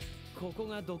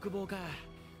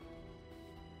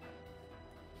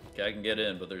 Okay, I can get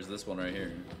in, but there's this one right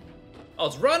here. Oh,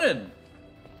 it's running!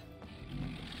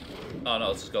 Oh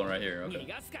no, it's just going right here. Okay.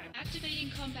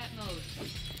 Activating combat mode.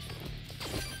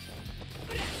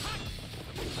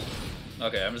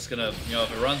 Okay, I'm just gonna, you know,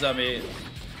 if it runs at me...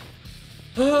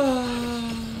 Conflict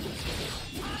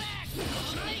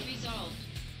resolved.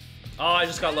 Oh, I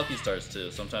just got lucky stars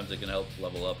too. Sometimes it can help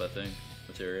level up, I think,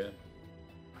 materia.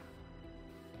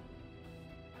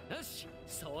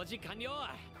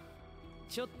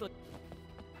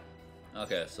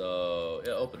 Okay, so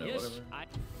yeah, open it, whatever.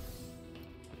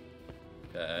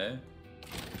 Okay.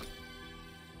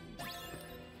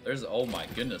 There's, oh my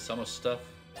goodness, how much stuff.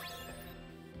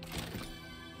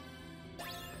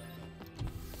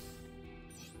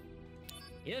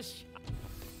 Yes.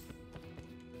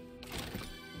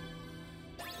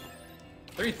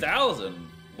 3,000?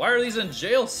 Why are these in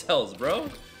jail cells, bro?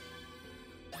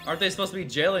 Aren't they supposed to be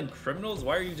jailing criminals?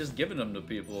 Why are you just giving them to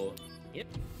people? Yep.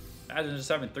 Imagine just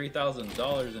having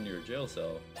 $3,000 in your jail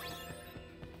cell.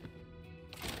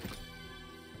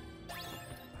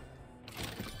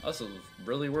 This is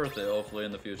really worth it, hopefully,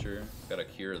 in the future. Got a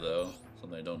cure, though.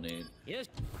 Something I don't need. Yes.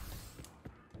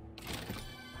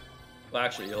 Well,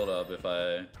 actually, hold up. If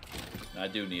I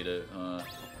do need it to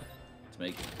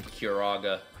make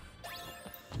Curaga.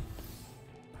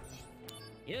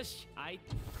 Yes,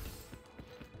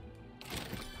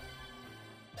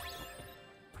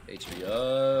 HP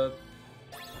up.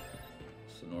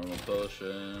 It's a normal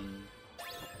potion.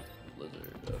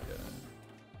 Blizzard, okay.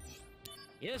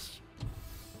 Yes.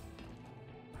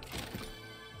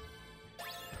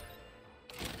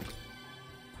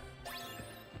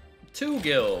 Two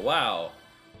gil, wow.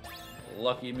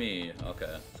 Lucky me.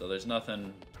 Okay, so there's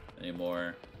nothing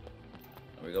anymore.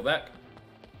 Let me go back.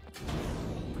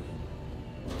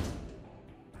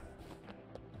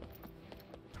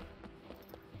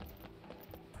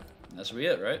 That should be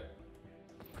it, right?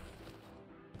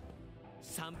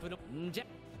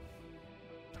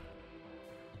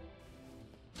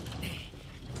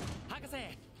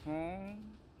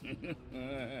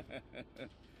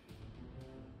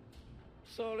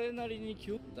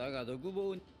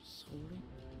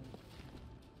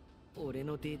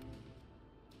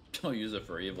 Don't use it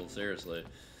for evil, seriously.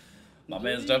 My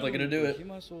man's definitely gonna do it.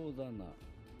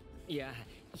 いや、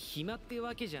暇って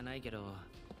わけじゃないけど。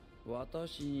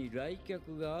私に来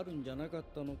客があるんじゃなかっ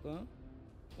たのか。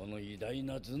この偉大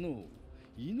な頭脳、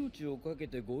命を懸け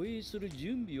て護衛する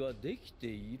準備はできて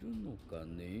いるのか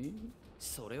ね。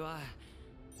それは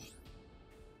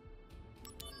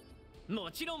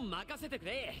もちろん任せてく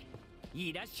れ。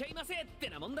いらっしゃいませって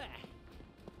なもんだ。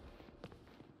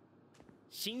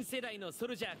新世代のソ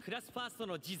ルジャークラスファースト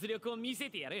の実力を見せ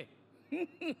てやる。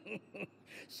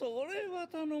それは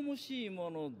頼もしいも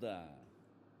のだ。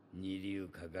二流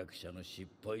科学者の失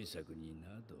敗作にな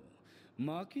ど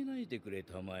負けないでくれ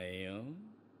たまえよ。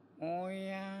お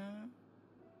や、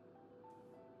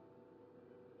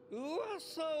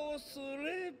噂をす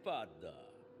ればだ。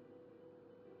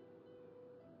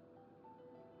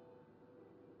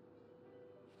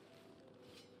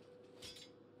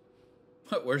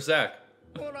Where's Zack?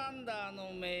 ホランダー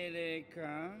の命令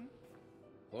か。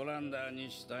ホランダーに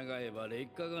従えば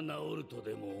劣化が治ると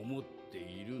でも思って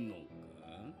いるのか。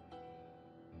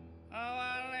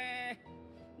哀れ、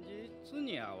実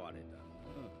に哀れだな。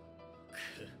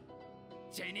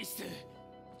ジェニス。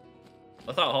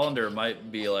 I thought Hollander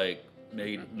might be like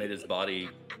made his body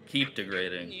keep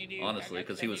degrading, honestly,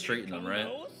 because he was treating them right.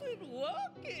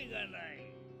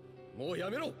 もうや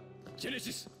めろ、ジェネ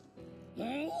シス。おお、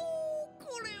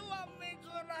これは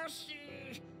珍し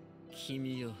い。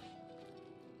君よ、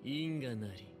因果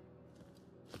なり。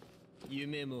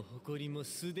夢も誇りも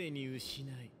すでに失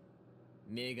い、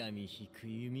女神引く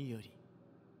弓より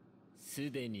す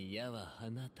でに矢は放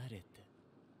たれた。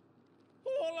ホ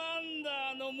ラン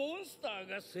ダーのモンスター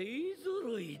が勢ぞ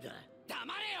ろいだ。黙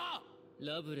れ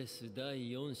よ。ラブレス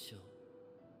第4章。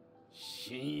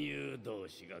親友同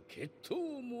士が決闘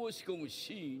を申し込む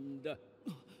シーンだ。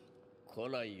古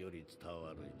来より伝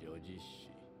わる叙事詩、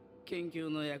研究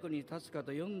の役に立つか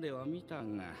と読んではみたが、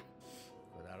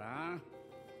くだらん。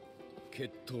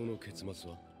決闘の結末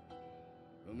は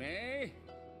不明。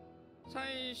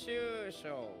最終章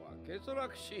は欠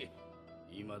落し、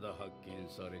未だ発見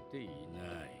されていな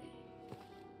い。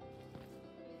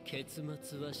結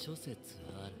末は諸説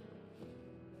ある。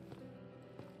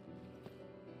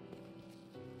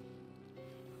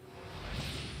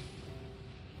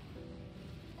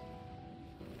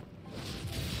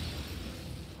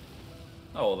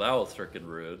Oh, that was freaking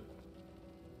rude.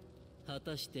 果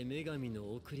たして女神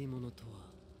の贈り物とは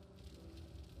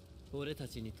俺た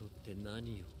ちにとって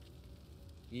何を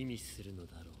意味するの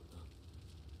だろ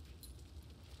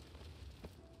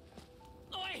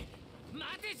うな。おい、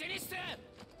待てジェニス。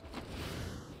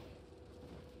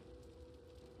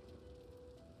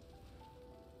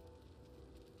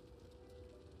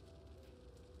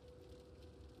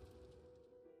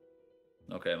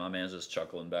Okay, my man's just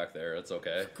chuckling back there. It's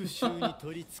okay. 復讐に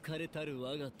取りつかれたる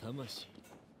我が魂。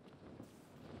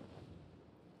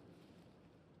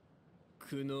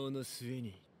苦悩の末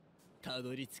にた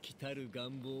どり着きたる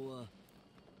願望は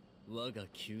我が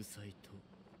救済と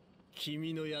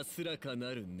君の安らかな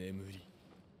る眠り。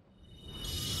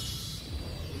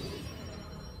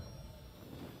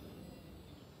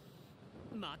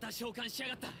また召喚しや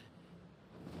がった。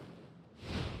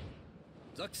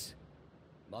ザックス、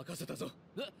任せたぞ。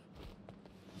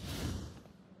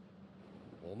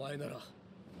お前なら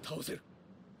倒せる。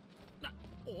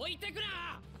置いてく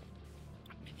な。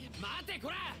待てこ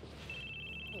ら。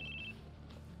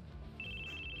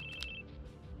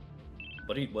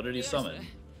What did he summon?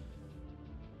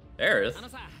 Aerith? あの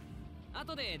さ、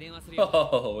後で電話するよ。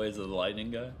Oh, is it the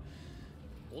lightning guy?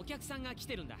 お客さんが来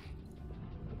てるんだ。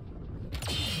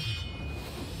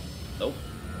Nope.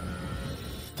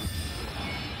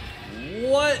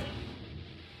 What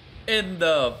in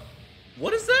the...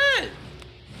 What is that?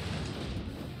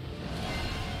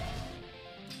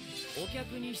 お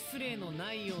客に失礼の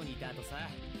ないようにだとさ。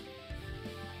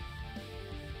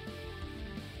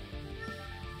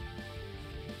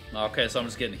Okay, so I'm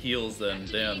just getting heals then.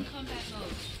 Damn.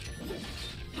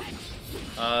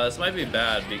 This might be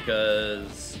bad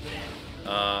because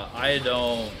I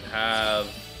don't have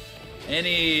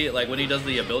any, like, when he does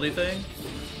the ability thing.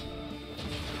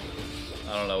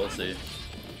 I don't know, we'll see.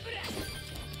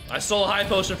 I stole a high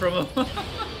potion from him.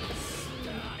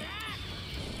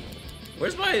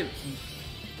 Where's my...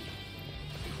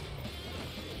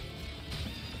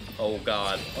 Oh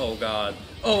god, oh god,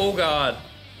 oh god.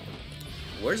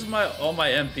 Where's my all my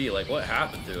MP? Like, what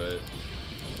happened to it?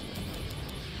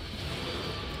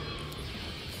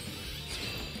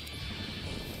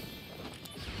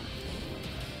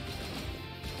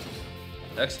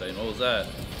 X-Stain, what was that?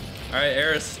 Alright,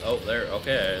 Aerith. Oh, there.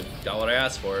 Okay, I got what I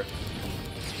asked for.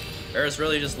 Aerith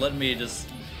really just let me just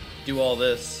do all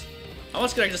this. How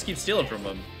much can I just keep stealing from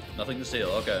him? Nothing to steal.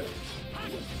 Okay.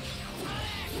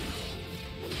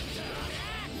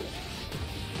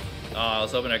 Oh, I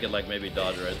was hoping I could like maybe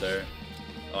dodge right there.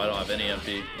 Oh, I don't have any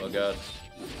MP. Oh god.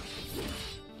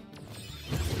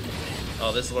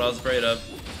 Oh, this is what I was afraid of.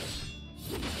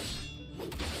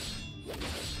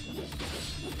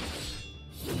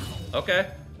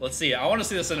 Okay, let's see. I want to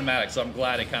see the cinematic, so I'm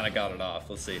glad it kind of got it off.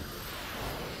 Let's see.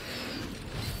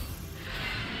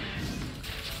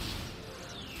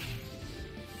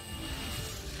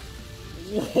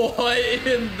 What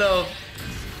in the...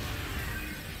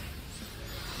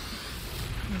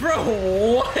 Bro,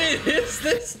 what is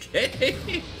this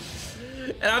game?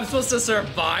 And I'm supposed to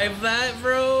survive that,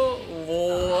 bro?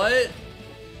 What?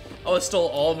 Oh, it stole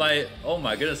all my... Oh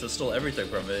my goodness, it stole everything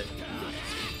from me.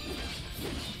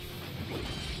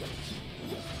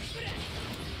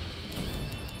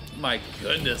 My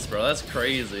goodness, bro, that's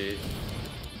crazy.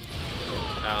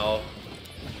 Ow.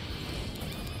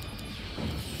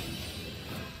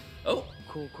 Oh.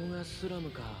 ここがスラ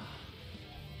ムか。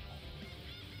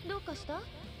どうかした？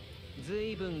ず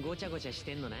いぶんごちゃごちゃし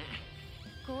てんのな。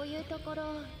こういうところ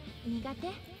苦手？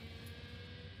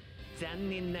残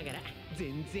念ながら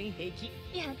全然平気。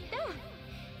やっ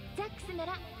た。ザックスな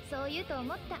らそう言うと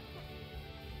思った。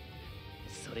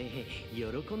それ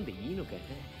喜んでいいのか。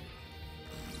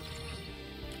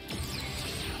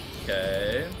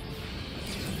Okay.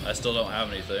 I still don't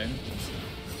have anything.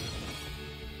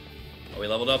 Are we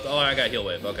leveled up? Oh, I got heal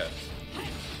wave. Okay.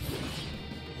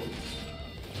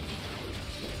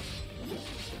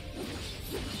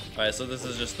 Alright, so this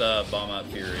is just the Bomb Out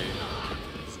Fury.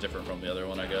 It's different from the other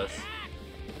one, I guess.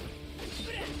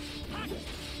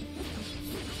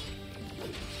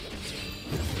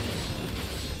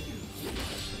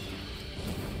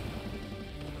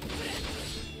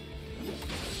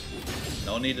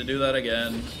 No need to do that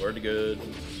again. We're good.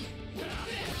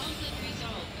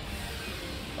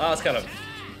 Oh, it's kind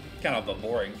of a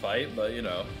boring fight, but you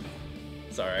know,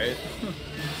 it's all right.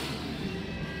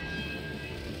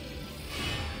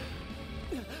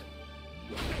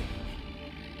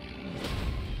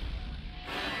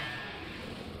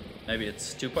 Maybe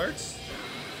it's 2 parts?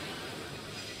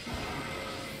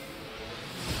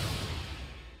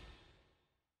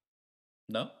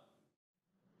 No?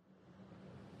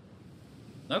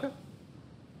 Okay.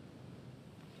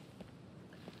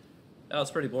 That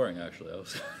was pretty boring, actually. I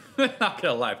was not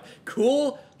gonna lie.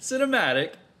 Cool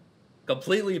cinematic,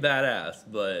 completely badass,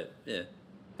 but yeah,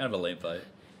 kind of a lame fight.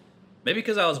 Maybe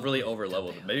because I was really over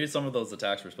leveled. Maybe some of those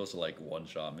attacks were supposed to like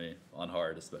one-shot me on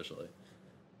hard, especially.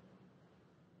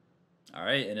 All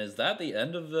right, and is that the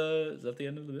end of the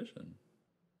mission?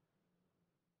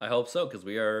 I hope so, because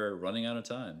we are running out of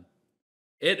time.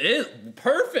 It is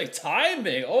perfect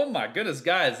timing. Oh my goodness,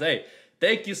 guys. Hey,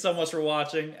 thank you so much for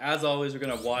watching. As always, we're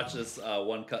going to watch this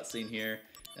one cutscene here.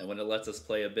 And when it lets us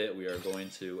play a bit, we are going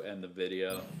to end the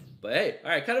video. But hey,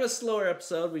 all right, kind of a slower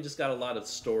episode. We just got a lot of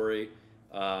story.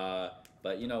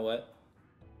 But you know what?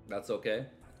 That's okay.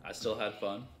 I still had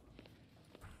fun.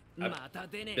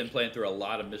 I've been playing through a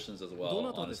lot of missions as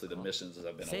well. Honestly, the missions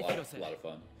have been a lot of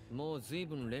fun. もう随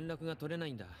分連絡が取れな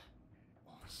いんだ。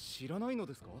知らないの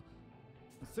ですか？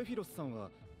セフィロスさんは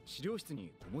資料室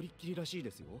にこもりっきりらしいで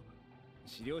すよ。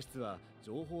資料室は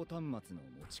情報端末の持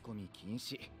ち込み禁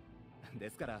止で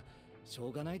すからしょ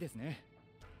うがないですね。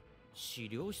資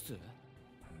料室？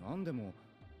なんでも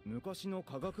昔の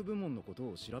科学部門のこと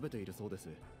を調べているそうです。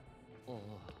ああ。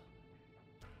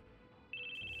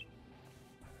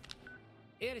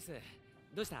エアリス、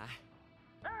どうした？あ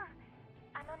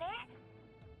のね、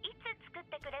いつ作っ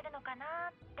てくれるのかな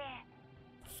って。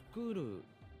作る。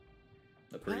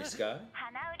The pretty sky?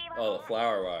 Oh, the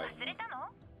flower ride. 忘れた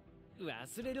の？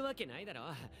忘れるわけないだろ。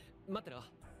待ってろ。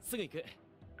すぐ行く。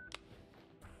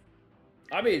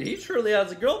I mean, he truly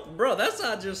has a girlfriend. Bro, that's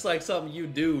not just like something you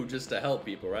do just to help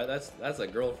people, right? That's a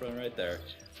girlfriend right there.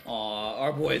 Aw,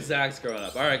 our boy Zack's growing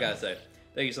up. Alright, guys, hey,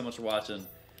 thank you so much for watching.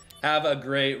 Have a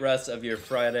great rest of your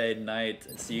Friday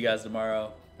night. See you guys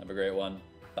tomorrow. Have a great one.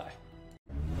 Bye.